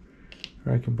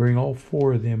 Or I can bring all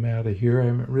 4 of them out of here. I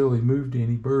haven't really moved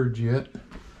any birds yet.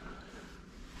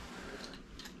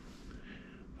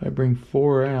 If I bring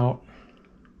 4 out,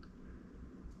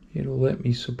 it'll let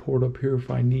me support up here if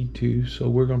I need to. So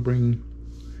we're going to bring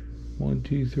 1,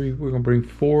 2, 3. We're going to bring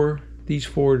 4, these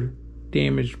 4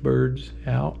 damaged birds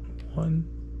out. 1,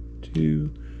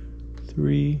 2,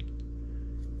 3,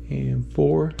 and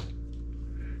 4.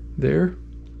 There.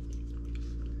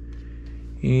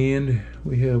 And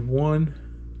we have 1.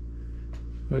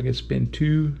 I can spend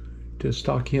 2 to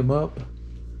stock him up.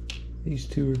 These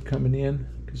 2 are coming in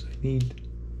because I need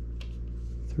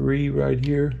 3 right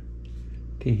here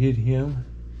to hit him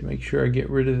to make sure I get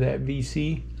rid of that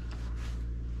VC.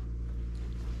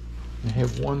 I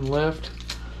have 1 left.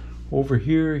 Over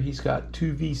here, he's got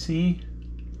 2 VC.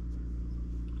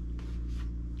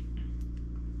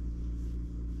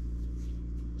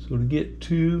 So to get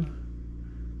 2,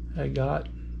 I got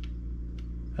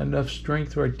enough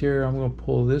strength right there. I'm going to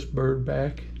pull this bird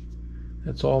back.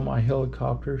 That's all my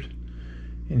helicopters.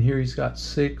 And here he's got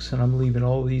 6, and I'm leaving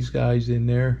all these guys in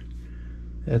there.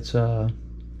 That's 3.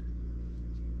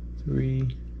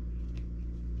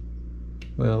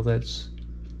 Well, that's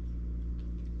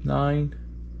 9,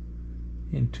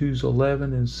 and 2's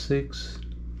 11, and 6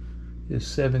 is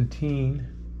 17.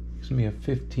 Gives me a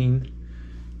 15.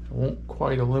 I won't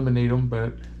quite eliminate them,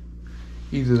 but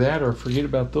either that or forget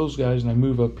about those guys and I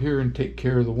move up here and take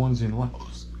care of the ones in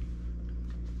Laos.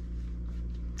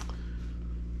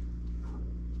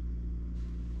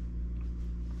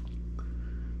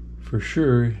 For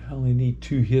sure, I only need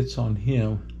 2 hits on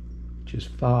him, just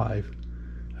 5.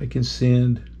 I can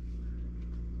send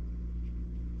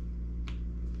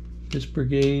this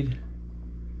brigade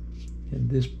and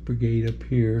this brigade up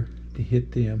here to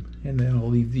hit them, and then I'll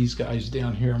leave these guys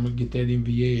down here. I'm going to get that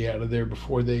NVA out of there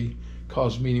before they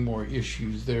cause me any more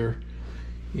issues there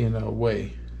in a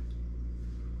way.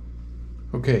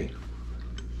 Okay,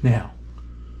 now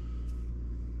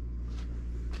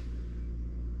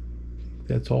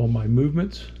that's all my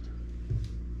movements.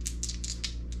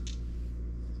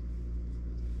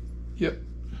 Yep.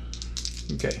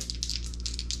 Okay.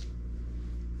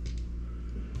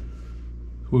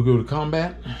 We'll go to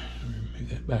combat. Move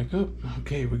that back up.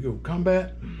 Okay, we go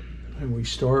combat, and we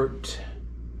start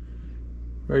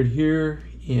right here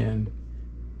in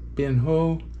Ben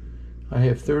Ho. I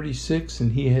have 36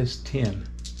 and he has 10.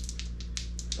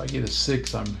 If I get a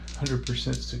 6, I'm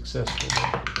 100%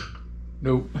 successful.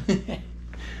 Nope.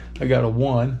 I got a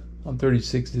 1 on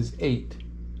 36 is 8.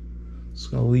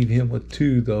 Just gonna leave him with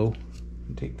 2 though,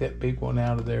 and take that big one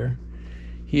out of there.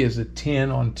 He has a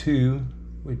 10 on 2,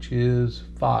 which is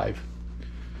 5.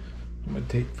 I'm gonna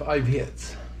take 5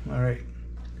 hits. All right.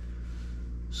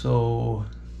 So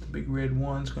the big red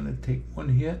one's gonna take 1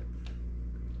 hit.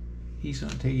 He's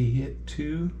gonna take a hit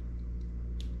 2.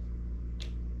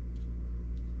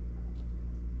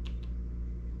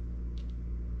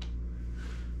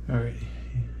 All right.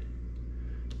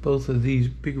 Both of these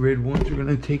big red ones are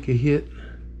gonna take a hit.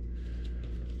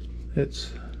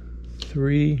 That's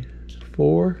 3,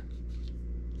 4.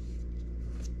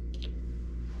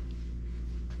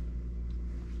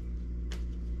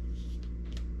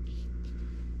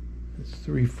 That's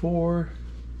 3, 4.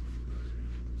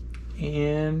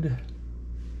 And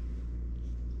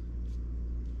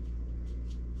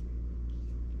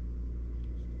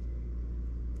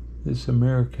this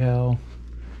Americal,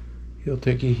 he'll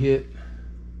take a hit.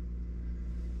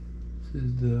 This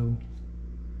is the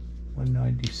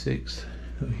 196.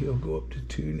 So he'll go up to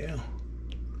 2 now.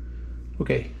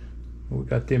 Okay, well, we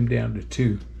got them down to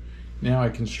 2. Now I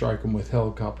can strike them with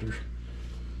helicopters,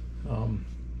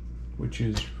 which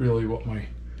is really what my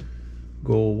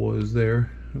goal was there.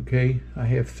 Okay, I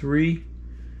have 3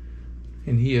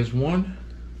 and he has 1.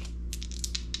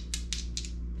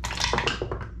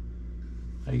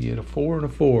 I get a 4 and a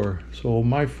 4. So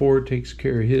my 4 takes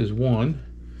care of his 1.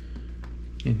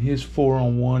 And his 4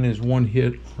 on 1 is 1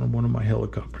 hit on one of my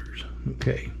helicopters.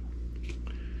 Okay.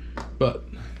 But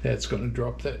that's going to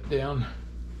drop that down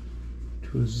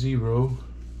to a 0,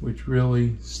 which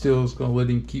really still is going to let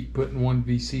him keep putting 1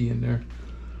 VC in there.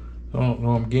 I don't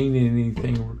know I'm gaining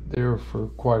anything there for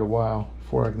quite a while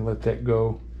before I can let that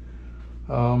go.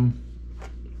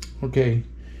 Okay.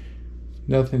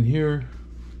 Nothing here.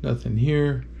 Nothing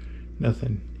here.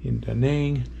 Nothing in Da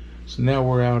Nang. So now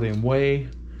we're out in Wei.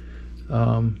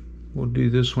 We'll do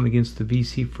this one against the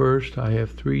VC first. I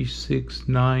have 3, 6,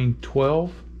 9,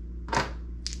 12,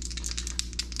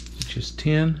 which is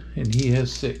 10, and he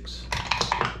has 6.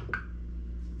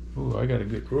 Ooh, I got a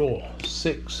good roll.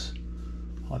 6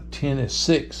 on 10 is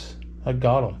 6. I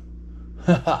got him.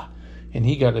 And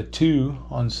he got a 2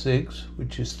 on 6,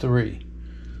 which is 3.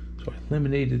 So I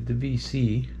eliminated the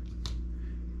VC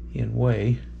in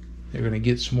Way. They're going to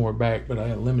get some more back, but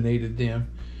I eliminated them.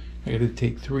 I got to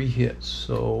take 3 hits.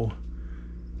 So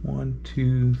 1,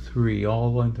 2, 3,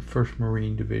 all in the 1st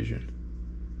Marine Division.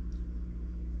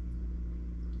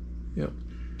 Yep.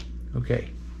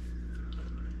 Okay.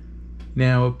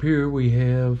 Now up here I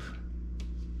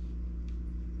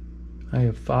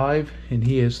have 5 and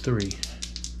he has 3.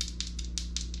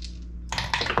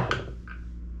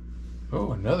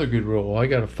 Oh, another good roll. I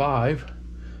got a 5.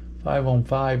 5 on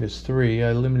 5 is 3.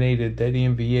 I eliminated that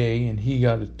NVA and he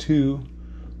got a 2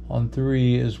 on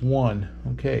 3 is 1.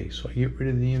 Okay, so I get rid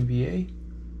of the NVA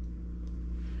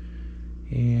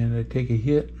and I take a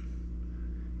hit,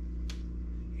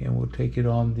 and we'll take it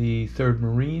on the 3rd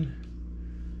Marine,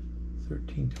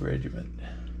 13th Regiment.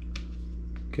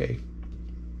 Okay.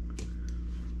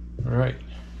 All right.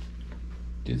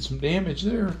 Did some damage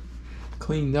there.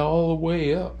 Cleaned all the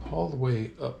way up.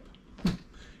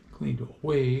 Cleaned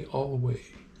away, all the way.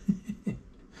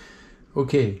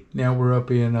 Okay, now we're up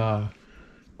in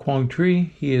Quang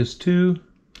Tri. He has 2,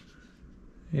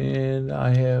 and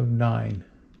I have 9.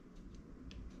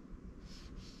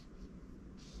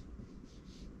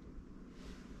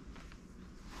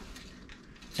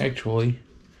 Actually,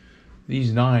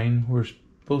 these 9 were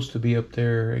supposed to be up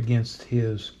there against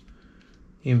his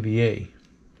NVA.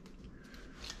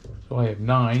 So I have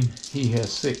 9, he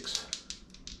has 6.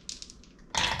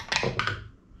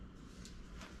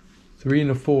 3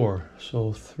 and a 4.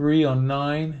 So 3 on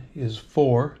 9 is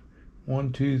 4.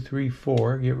 1, 2, 3,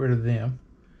 4. Get rid of them.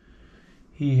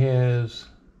 He has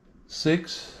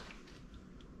 6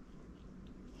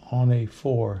 on a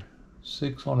 4.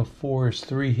 6 on a 4 is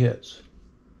 3 hits.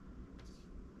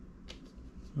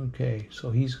 Okay,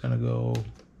 so he's going to go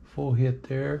full hit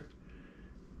there.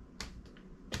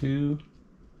 2.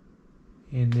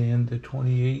 And then the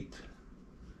 28th.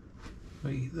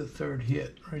 The 3rd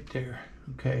hit right there.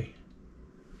 Okay.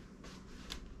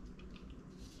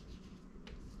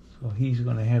 So he's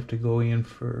going to have to go in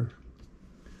for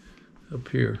up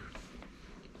here.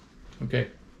 Okay.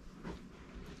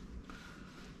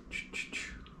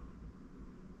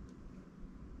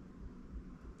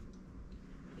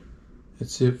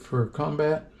 That's it for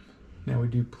combat. Now we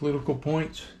do political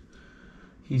points.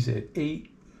 He's at 8.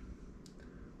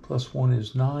 Plus 1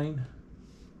 is 9.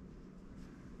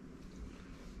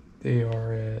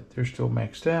 They're still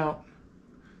maxed out.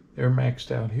 They're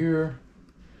maxed out here.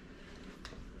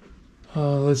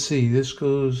 Let's see, this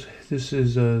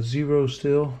is 0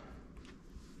 still.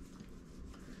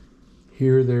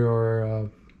 Here there are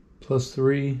plus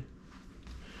 3.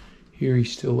 Here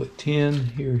he's still at 10.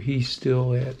 Here he's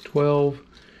still at 12.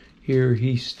 Here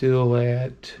he's still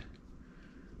at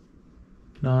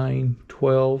 9,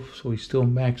 12. So he's still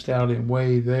maxed out in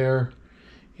Way there.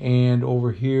 And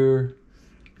over here,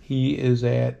 he is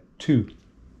at 2.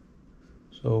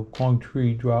 So Quang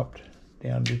Tri dropped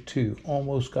down to 2.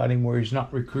 Almost got him where he's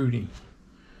not recruiting.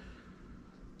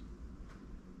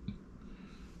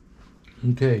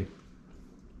 Okay.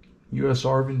 U.S.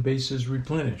 ARVN bases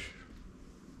replenished.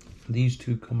 These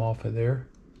 2 come off of there.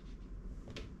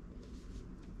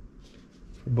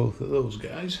 For both of those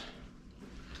guys.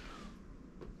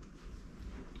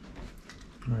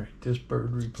 Alright, this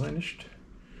bird replenished.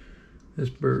 This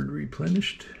bird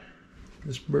replenished.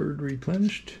 This bird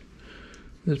replenished.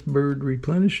 This bird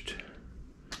replenished.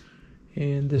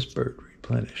 And this bird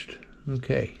replenished.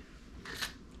 Okay.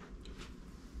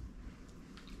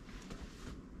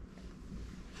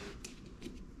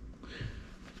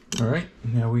 Alright,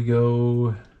 now we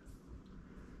go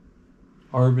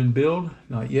ARVN build,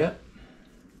 not yet.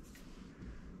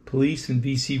 Police and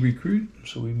VC recruit,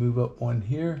 so we move up 1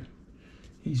 here.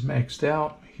 He's maxed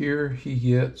out. Here he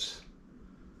gets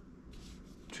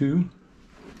 2.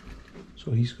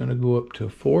 So he's going to go up to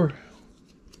 4.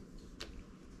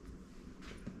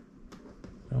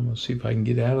 I'm going to see if I can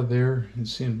get out of there and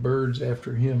send birds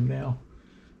after him now.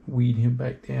 Weed him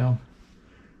back down.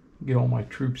 Get all my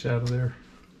troops out of there.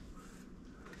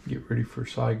 Get ready for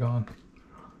Saigon.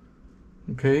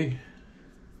 Okay.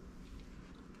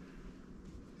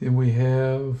 Then we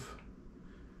have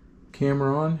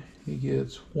Cameron. He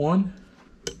gets 1.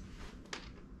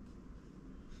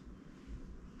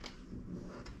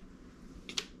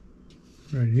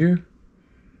 Right here.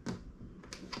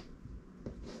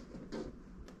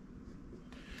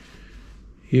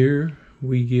 Here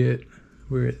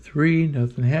we're at 3,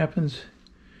 nothing happens.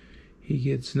 He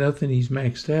gets nothing, he's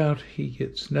maxed out. He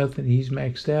gets nothing, he's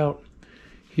maxed out.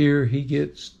 Here he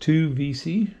gets 2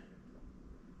 VC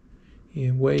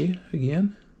in Way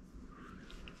again.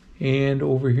 And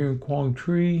over here in Quang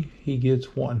Tri, he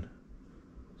gets 1.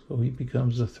 So he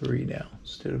becomes a 3 now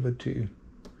instead of a 2.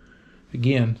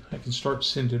 Again, I can start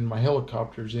sending my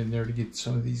helicopters in there to get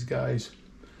some of these guys,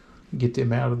 get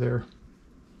them out of there,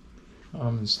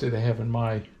 instead of having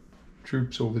my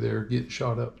troops over there getting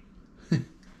shot up.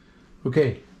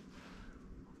 Okay,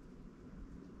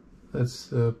 that's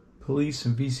the police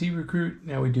and VC recruit.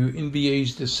 Now we do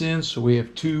NVA's descend. So we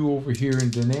have 2 over here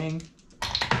in Da Nang.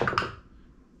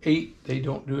 8, they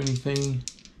don't do anything.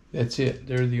 That's it.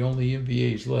 They're the only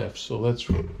NVAs left. So that's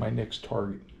my next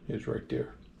target is right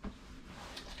there.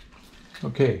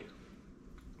 Okay.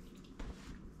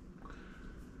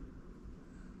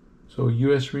 So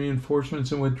U.S.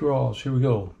 reinforcements and withdrawals. Here we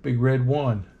go. Big Red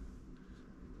 1.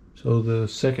 So the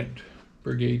 2nd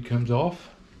brigade comes off.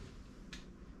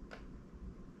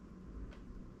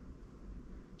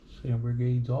 2nd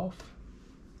brigade's off.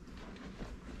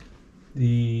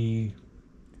 The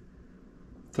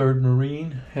 3rd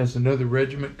Marine has another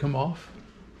regiment come off.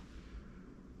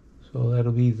 So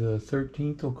that'll be the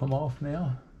 13th will come off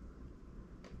now.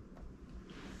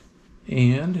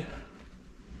 And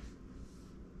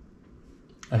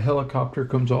a helicopter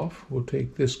comes off. We'll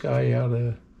take this guy out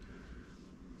of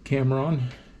Cameron.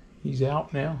 He's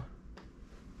out now.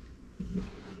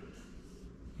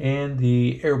 And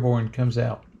the airborne comes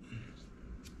out.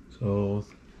 So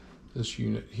this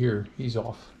unit here, he's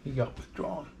off. He got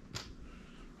withdrawn.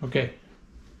 Okay.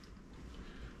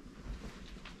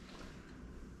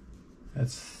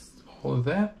 That's all of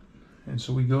that. And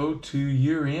so we go to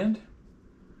year end.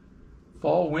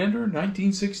 Fall, winter,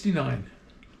 1969.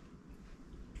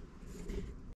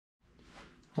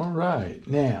 All right,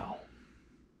 now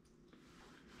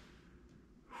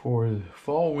for the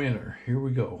fall, winter, here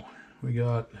we go. We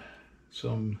got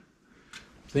some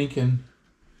thinking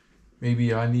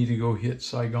maybe I need to go hit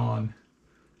Saigon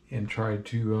and try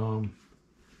to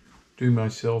do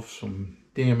myself some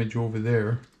damage over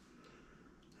there.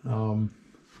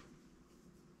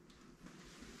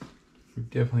 We'd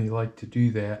definitely like to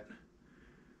do that.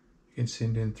 You can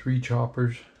send in 3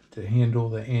 choppers to handle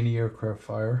the anti-aircraft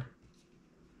fire.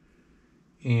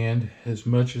 And as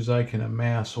much as I can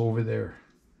amass over there.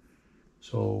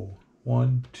 So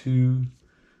 1, 2,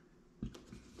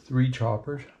 3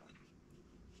 choppers.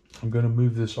 I'm going to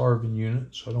move this ARVN unit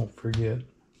so I don't forget.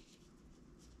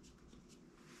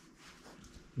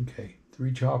 Okay,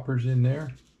 3 choppers in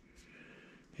there.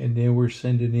 And then we're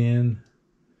sending in,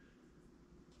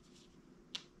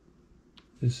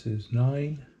 this is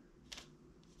 9,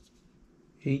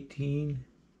 18,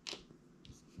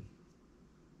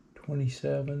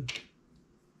 27,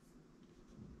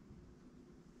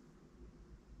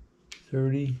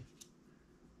 30,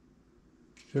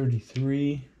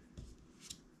 33,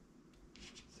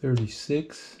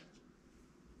 36,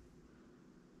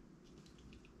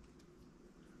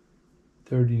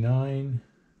 39.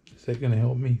 Is that going to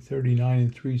help me? 39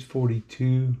 and 3 is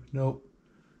 42. Nope.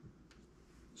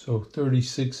 So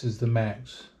 36 is the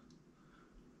max.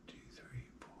 2, 3,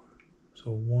 4.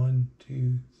 So 1,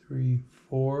 2, 3,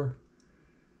 4,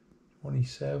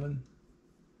 27,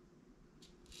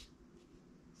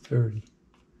 30.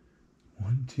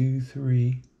 1, 2,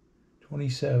 3,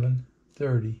 27,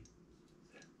 30.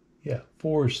 Yeah,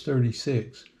 4 is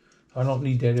 36. I don't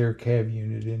need that air cav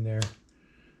unit in there.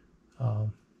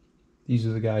 These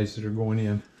are the guys that are going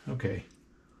in. Okay.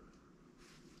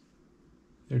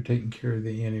 They're taking care of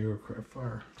the anti-aircraft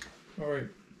fire. All right.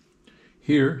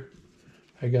 Here,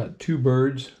 I got 2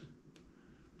 birds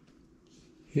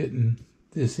hitting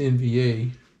this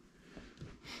NVA.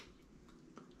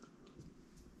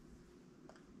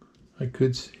 I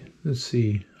could, let's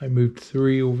see, I moved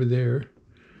 3 over there.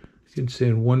 I can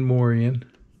send 1 more in.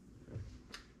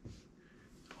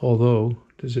 Although,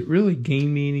 does it really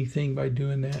gain me anything by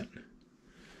doing that?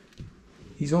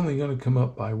 He's only going to come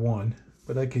up by 1,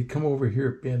 but I could come over here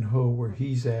at Ben Ho where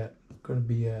he's at, going to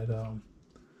be at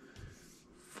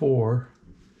 4.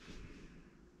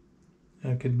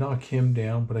 I could knock him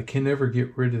down, but I can never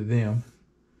get rid of them.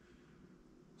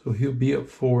 So he'll be at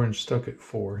 4 and stuck at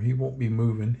 4. He won't be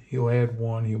moving. He'll add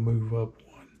 1, he'll move up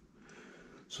 1.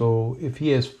 So if he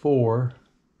has 4,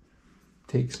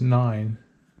 takes 9.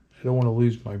 I don't want to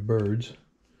lose my birds.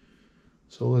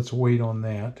 So let's wait on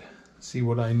that. See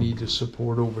what I need to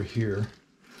support over here.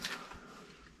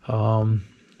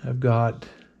 I've got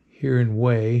here in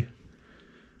Way.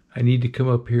 I need to come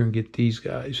up here and get these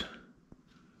guys.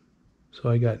 So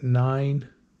I got 9.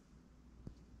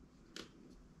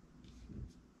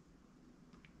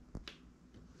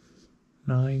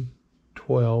 9,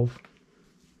 12.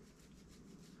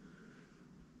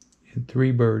 And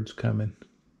 3 birds coming.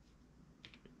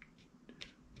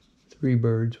 3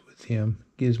 birds with him.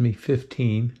 Gives me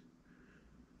 15.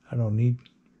 I don't need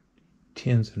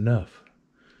 10's enough.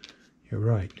 You're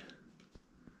right.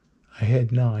 I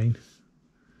had 9.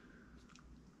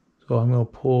 So I'm going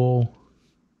to pull,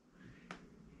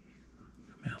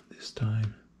 come out this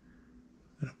time.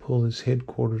 I'm going to pull this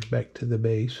headquarters back to the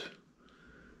base.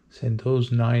 Send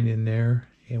those 9 in there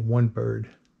and 1 bird.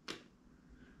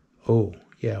 Oh,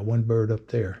 yeah, 1 bird up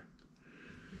there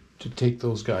to take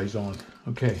those guys on.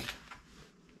 Okay.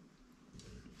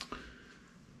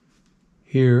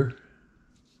 Here,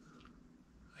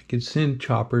 I could send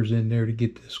choppers in there to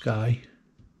get this guy.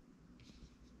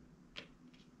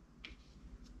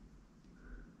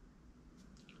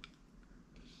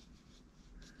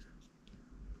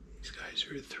 These guys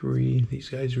are at 3. These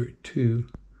guys are at 2.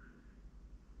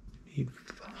 Need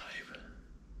 5.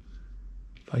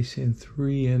 If I send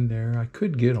 3 in there, I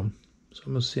could get them. So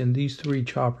I'm going to send these 3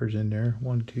 choppers in there.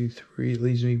 1, 2, 3. It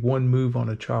leaves me 1 move on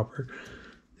a chopper.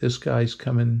 This guy's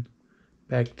coming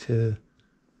back to,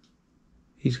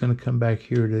 he's going to come back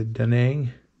here to Da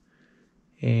Nang.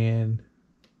 And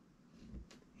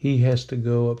he has to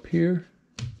go up here.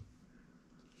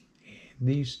 And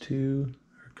these 2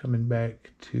 are coming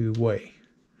back to Wei.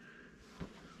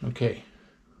 Okay.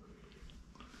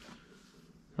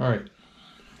 All right.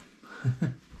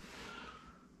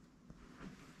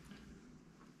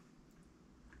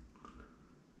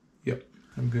 Yep,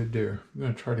 I'm good there. I'm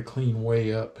going to try to clean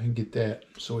Wei up and get that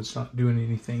so it's not doing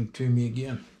anything to me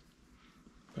again.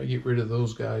 If I get rid of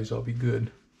those guys, I'll be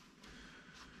good.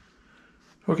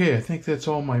 Okay, I think that's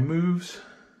all my moves.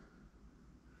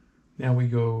 Now we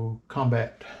go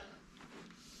combat.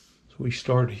 So we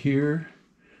start here.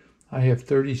 I have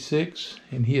 36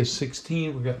 and he has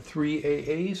 16. We got 3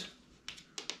 AAs.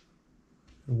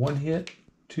 1 hit,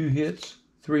 2 hits,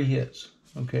 3 hits.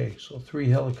 Okay, so 3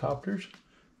 helicopters.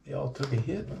 They all took a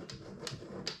hit.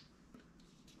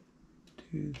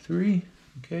 2, 3.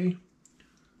 Okay.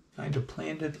 Kind of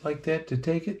planned it like that to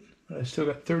take it, but I still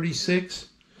got 36.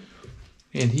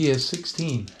 And he has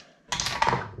 16.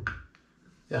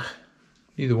 Yeah,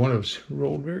 neither one of us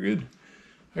rolled very good.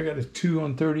 I got a 2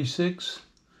 on 36.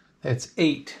 That's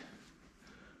 8.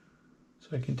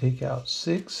 So I can take out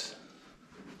 6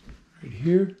 right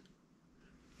here.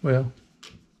 Well,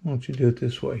 why don't you do it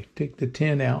this way? Take the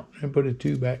 10 out and put a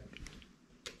 2 back.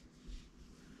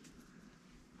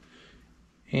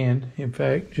 And, in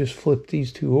fact, just flip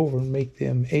these 2 over and make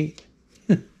them 8.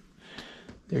 There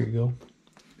you go.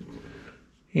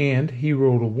 And he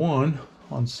rolled a 1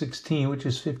 on 16, which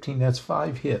is 15. That's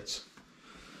 5 hits.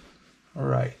 All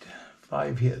right,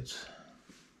 5 hits.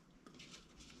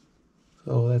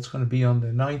 So that's going to be on the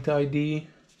 9th ID.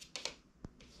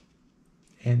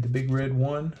 And the big red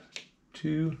 1,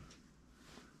 2.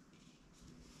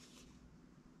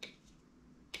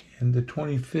 And the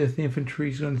 25th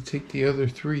Infantry is going to take the other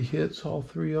 3 hits, all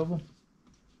 3 of them.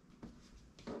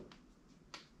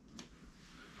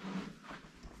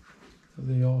 So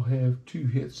they all have 2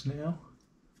 hits now.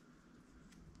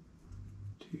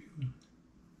 2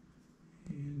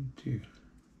 and 2.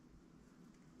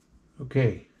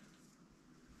 Okay.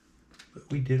 But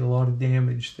we did a lot of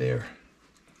damage there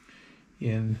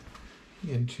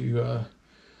into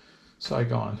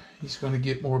Saigon. He's going to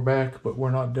get more back, but we're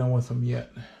not done with him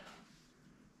yet.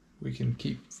 We can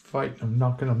keep fighting them,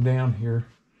 knocking them down here.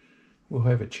 We'll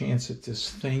have a chance at this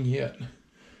thing yet.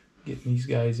 Getting these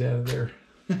guys out of there.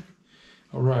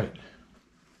 All right.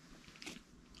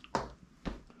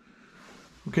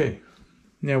 Okay.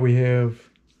 Now we have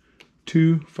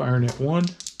 2 firing at 1.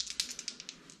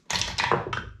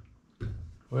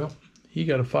 Well, he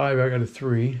got a 5, I got a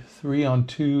 3. 3 on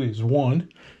 2 is 1.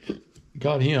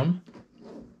 Got him.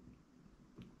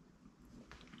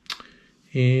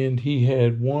 And he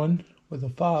had 1 with a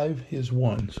 5 is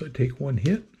 1. So I take 1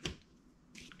 hit.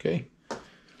 Okay.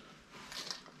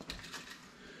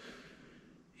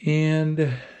 And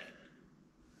I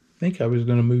think I was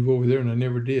going to move over there and I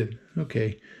never did.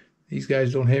 Okay. These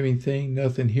guys don't have anything,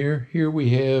 nothing here. Here we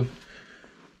have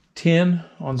 10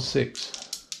 on 6.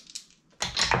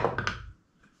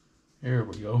 There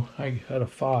we go. I got a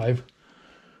 5.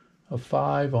 A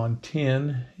 5 on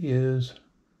 10 is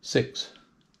 6.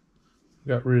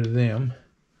 Got rid of them.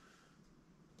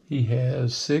 He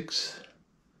has 6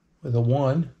 with a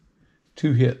 1,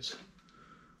 2 hits.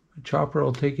 The chopper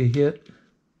will take a hit,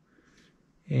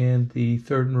 and the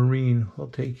 3rd Marine will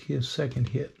take his 2nd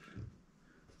hit.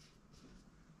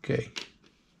 Okay.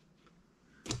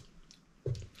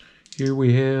 Here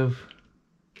we have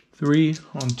 3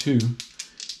 on 2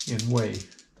 in Wei.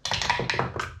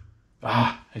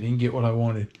 I didn't get what I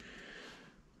wanted.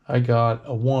 I got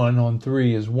a 1 on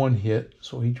 3 is 1 hit,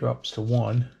 so he drops to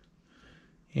 1.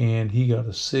 And he got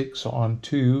a 6 on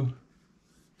 2.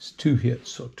 It's 2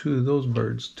 hits, so 2 of those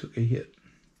birds took a hit.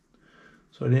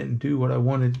 So I didn't do what I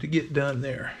wanted to get done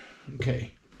there.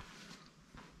 Okay.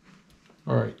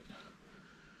 All right.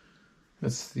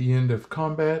 That's the end of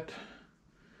combat.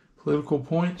 Political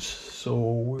points. So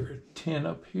we're at 10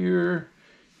 up here.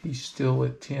 He's still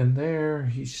at 10 there.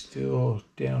 He's still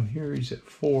down here. He's at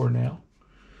 4 now.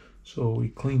 So we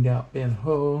cleaned out Ben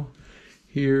Ho.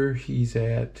 Here he's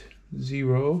at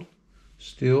 0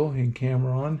 still in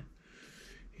Cameron.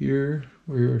 Here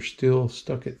we're still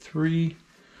stuck at 3.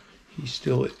 He's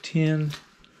still at 10.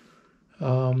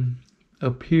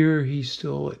 Up here he's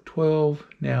still at 12.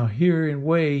 Now here in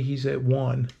Wei he's at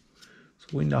 1. So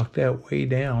we knocked that Wei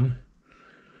down.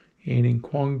 And in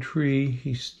Quang Tri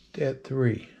he's at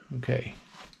 3. Okay.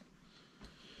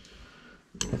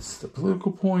 That's the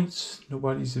political points.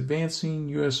 Nobody's advancing.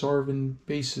 U.S. Arvin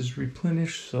bases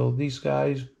replenished. So these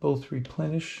guys both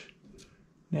replenish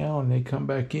now and they come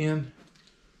back in.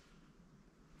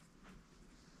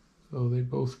 So they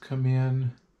both come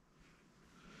in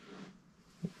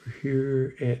over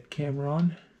here at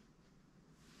Cameron.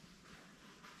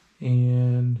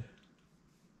 And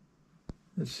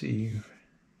let's see,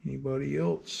 anybody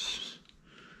else?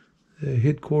 The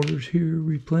headquarters here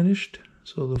replenished.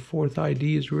 So the 4th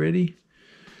ID is ready.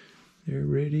 They're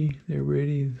ready. They're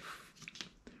ready.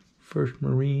 1st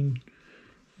Marine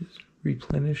is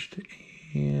replenished.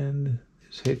 And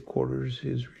his headquarters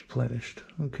is replenished.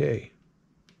 Okay.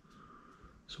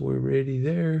 So we're ready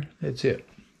there. That's it.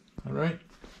 All right.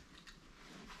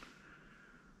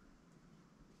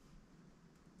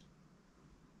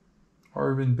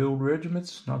 Arvin build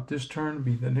regiments. Not this turn. It'll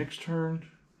be the next turn.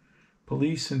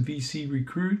 Police and VC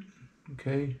recruit.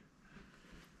 Okay.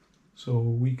 So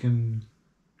we can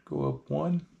go up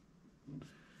 1.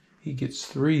 He gets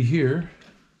 3 here.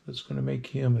 That's going to make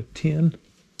him a 10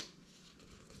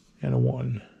 and a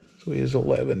 1. So he has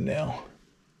 11 now.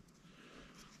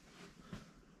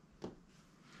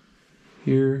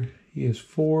 Here he has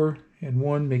 4 and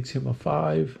 1 makes him a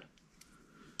 5.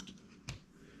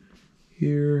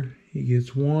 Here he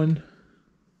gets 1.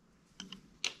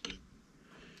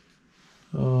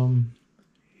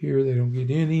 Here they don't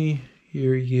get any.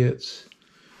 Here he's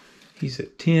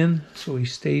at 10, so he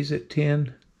stays at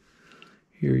 10.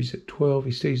 Here he's at 12,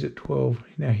 he stays at 12.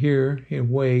 Now here in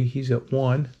Wei, he's at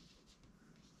 1.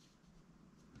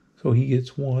 So he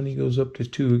gets 1, he goes up to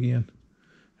 2 again.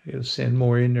 I gotta send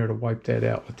more in there to wipe that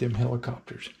out with them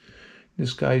helicopters.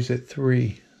 This guy's at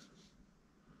 3.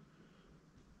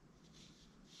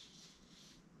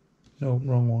 No,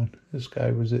 wrong one. This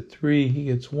guy was at 3, he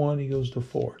gets 1, he goes to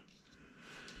 4.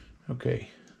 Okay,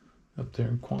 up there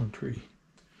in Quang Tri.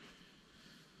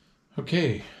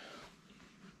 Okay.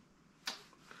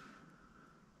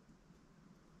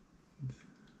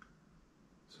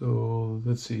 So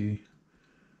let's see.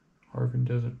 Arvin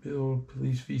doesn't build.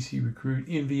 Police VC recruit.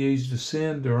 NVAs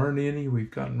descend. There aren't any.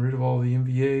 We've gotten rid of all the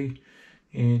NVA.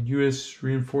 And U.S.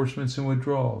 reinforcements and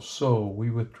withdrawals. So we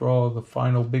withdraw the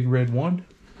final big red one.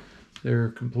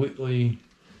 They're completely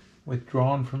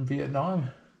withdrawn from Vietnam.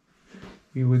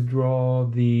 We withdraw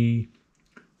the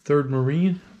 3rd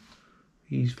Marine.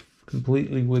 He's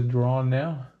completely withdrawn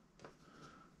now.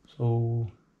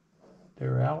 So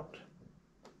they're out.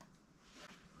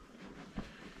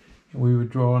 And we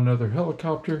withdraw another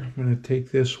helicopter. I'm going to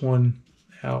take this one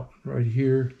out right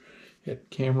here at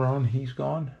Cameron. He's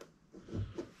gone.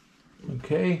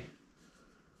 Okay.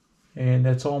 And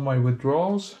that's all my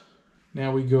withdrawals.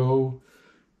 Now we go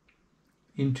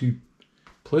into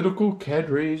political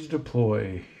cadres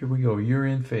deploy. Here we go. You're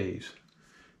in phase.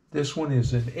 This one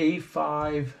is an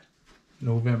A5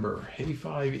 November.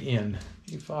 A5 in.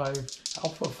 A5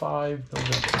 Alpha 5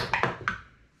 November.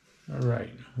 All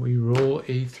right. We roll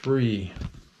A3.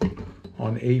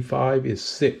 On A5 is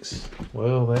 6.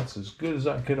 Well, that's as good as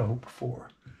I could have hoped for.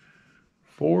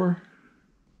 4.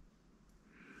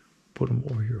 Put them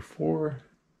over here. 4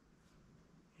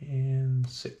 and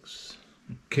 6.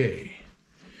 Okay.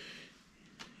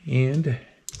 And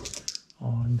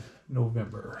on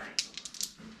November,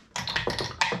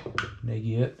 they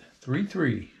get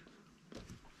 3-3.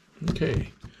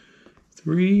 Okay.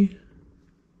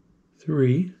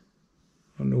 3-3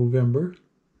 on November.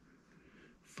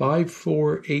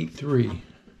 5-4-8-3.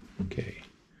 Okay.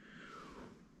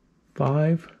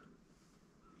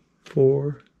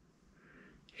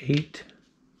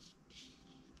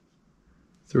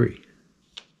 5-4-8-3.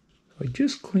 I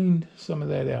just cleaned some of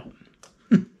that out.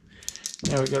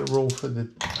 Now we got to roll for the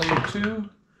other two.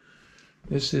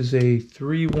 This is a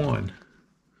 3-1.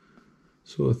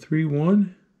 So a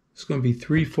 3-1, it's going to be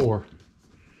 3-4.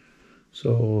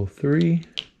 So 3,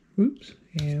 oops,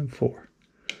 and 4.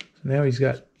 So now he's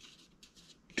got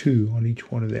 2 on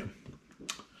each one of them.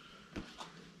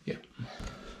 Yeah.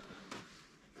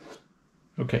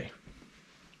 Okay.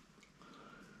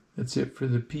 That's it for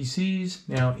the PCs.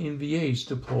 Now NVAs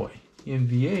deploy.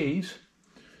 NVAs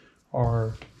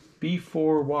are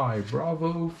B4Y,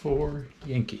 Bravo for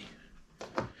Yankee.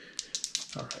 All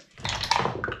right.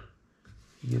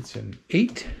 He gets an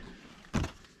 8.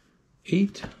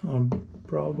 8 on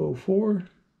Bravo 4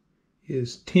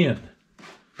 is 10.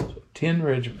 So 10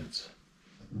 regiments.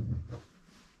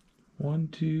 1,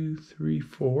 2, 3,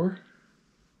 4.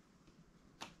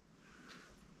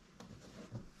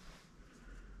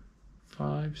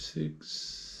 5,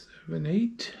 6, 7,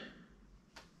 8.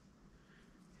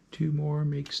 2 more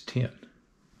makes 10.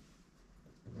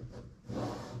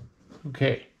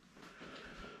 Okay.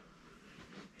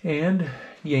 And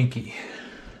Yankee.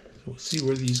 So we'll see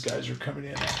where these guys are coming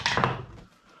in at.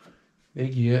 They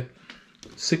get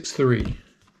 6-3.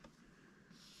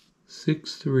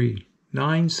 6-3.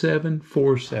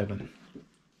 9-7-4-7.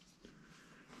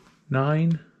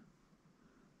 9,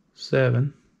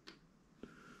 7,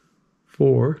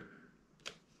 4,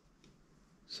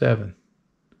 7.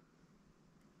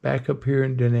 Back up here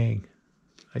in Da Nang.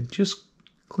 I just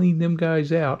cleaned them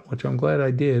guys out, which I'm glad I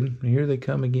did. And here they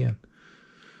come again.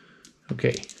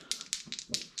 Okay.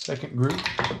 Second group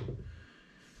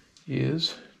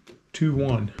is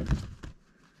 2-1.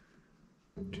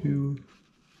 2-1.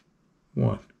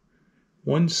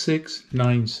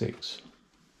 1-6-9-6.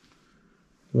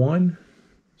 1,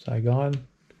 Saigon.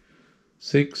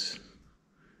 6,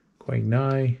 Quang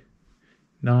Nai.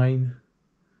 9,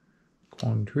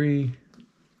 Quang Tri.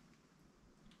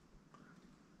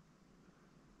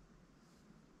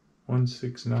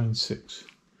 1-6-9-6.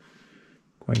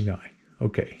 Quang Nai.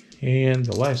 Okay, and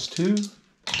the last two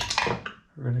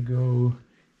are going to go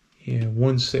in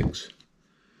 1-6.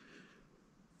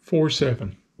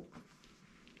 4-7.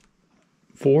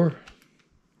 4,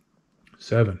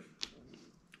 7.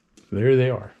 There they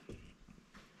are.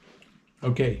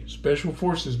 Okay, Special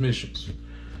Forces missions.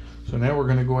 So now we're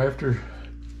going to go after,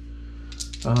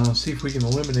 see if we can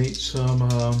eliminate some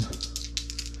of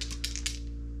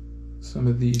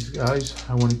these guys.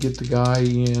 I want to get the guy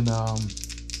in,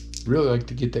 really like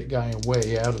to get that guy in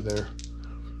Way out of there.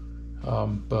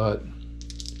 But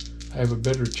I have a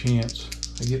better chance.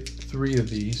 I get 3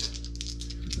 of these.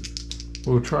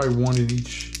 We'll try one in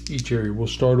each area. We'll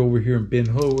start over here in Ben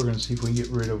Ho. We're going to see if we can get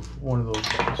rid of one of those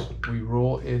guys. We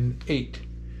roll in 8.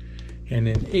 And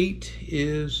then 8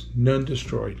 is none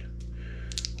destroyed.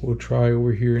 We'll try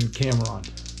over here in Cameron.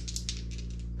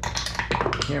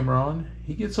 Cameron,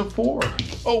 he gets a 4.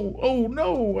 Oh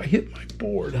no, I hit my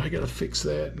board. I gotta fix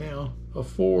that now. A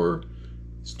 4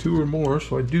 is 2 or more,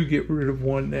 so I do get rid of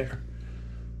 1 there.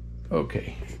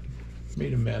 Okay,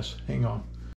 made a mess. Hang on.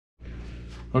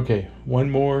 Okay, 1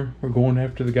 more. We're going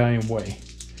after the guy in Way.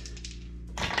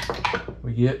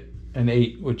 We get an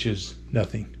 8, which is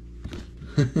nothing.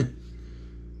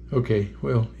 Okay,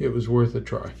 well, it was worth a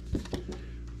try.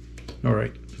 All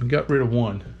right, we got rid of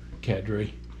 1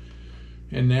 cadre.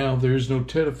 And now there's no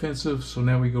Tet offensive, so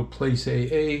now we go place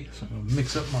AA. So I'm going to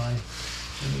mix up my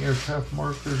aircraft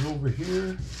markers over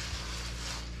here.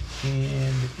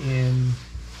 And in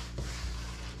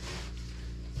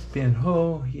Ben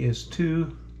Ho, he has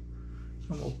 2.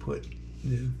 I'm going to put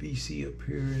the VC up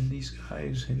here and these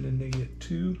guys, and then they get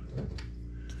 2.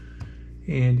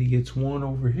 And he gets 1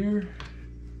 over here.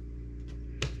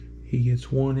 He gets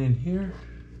 1 in here.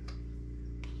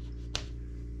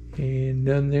 And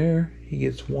none there. He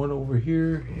gets 1 over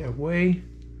here at Way.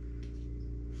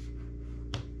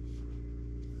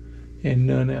 And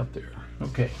none out there.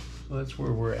 Okay, so that's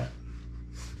where we're at.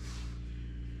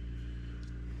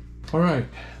 All right,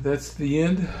 that's the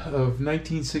end of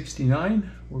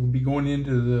 1969. We'll be going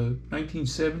into the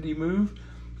 1970 move.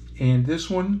 And this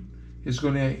one is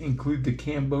going to include the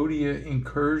Cambodia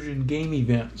Incursion game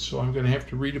event. So I'm going to have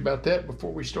to read about that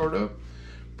before we start up.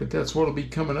 But that's what will be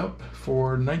coming up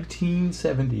for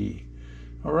 1970.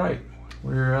 All right,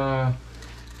 we're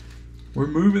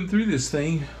moving through this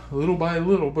thing little by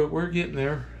little, but we're getting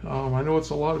there. I know it's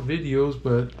a lot of videos,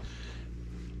 but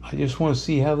I just want to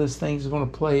see how this thing's going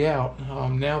to play out.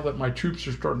 Now that my troops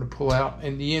are starting to pull out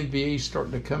and the NVA is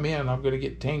starting to come in, I'm going to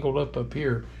get tangled up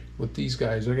here with these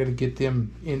guys. I got to get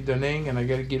them in Da Nang, and I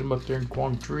got to get them up there in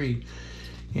Quang Tri.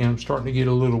 And I'm starting to get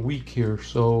a little weak here,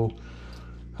 so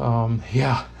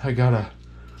yeah, I gotta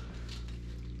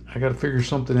figure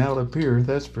something out up here,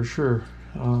 that's for sure.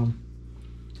 And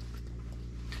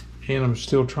I'm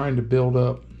still trying to build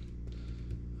up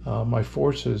my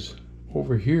forces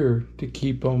over here to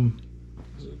keep them,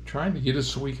 trying to get us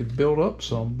so we could build up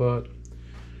some, but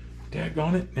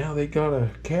daggone it, now they got a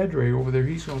cadre over there.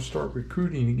 He's going to start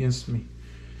recruiting against me.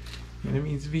 And it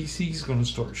means VC's going to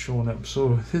start showing up.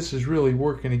 So this is really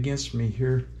working against me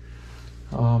here.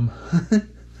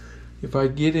 If I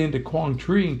get into Quang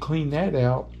Tri and clean that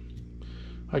out,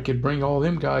 I could bring all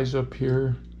them guys up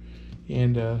here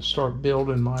and start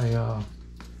building my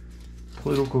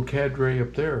political cadre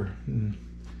up there. And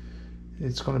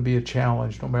it's going to be a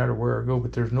challenge no matter where I go,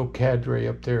 but there's no cadre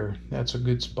up there. That's a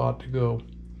good spot to go.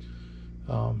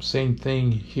 Same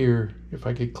thing here if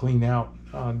I could clean out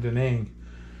Da Nang.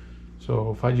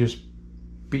 So if I just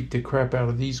beat the crap out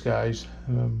of these guys,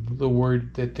 I'm a little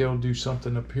worried that they'll do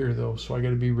something up here though, so I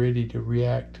got to be ready to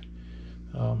react.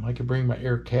 I could bring my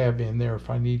air cav in there if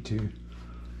I need to,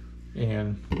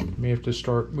 and may have to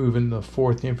start moving the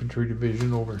 4th Infantry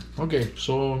Division over. Okay,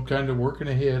 so I'm kind of working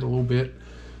ahead a little bit.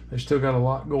 I still got a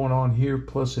lot going on here,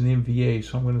 plus an NVA,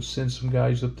 so I'm going to send some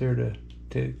guys up there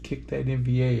to kick that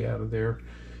NVA out of there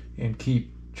and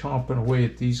keep chomping away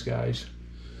at these guys.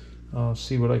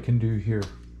 See what I can do here.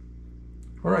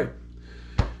 All right,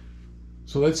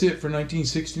 so that's it for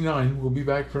 1969. We'll be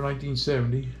back for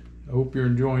 1970. I hope you're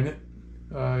enjoying it.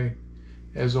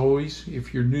 As always,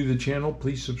 if you're new to the channel,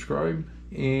 please subscribe,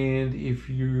 and if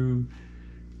you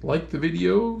like the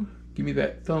video, give me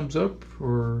that thumbs up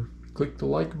or click the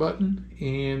like button,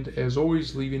 and as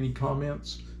always, leave any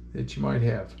comments that you might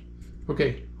have.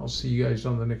 Okay, I'll see you guys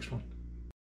on the next one.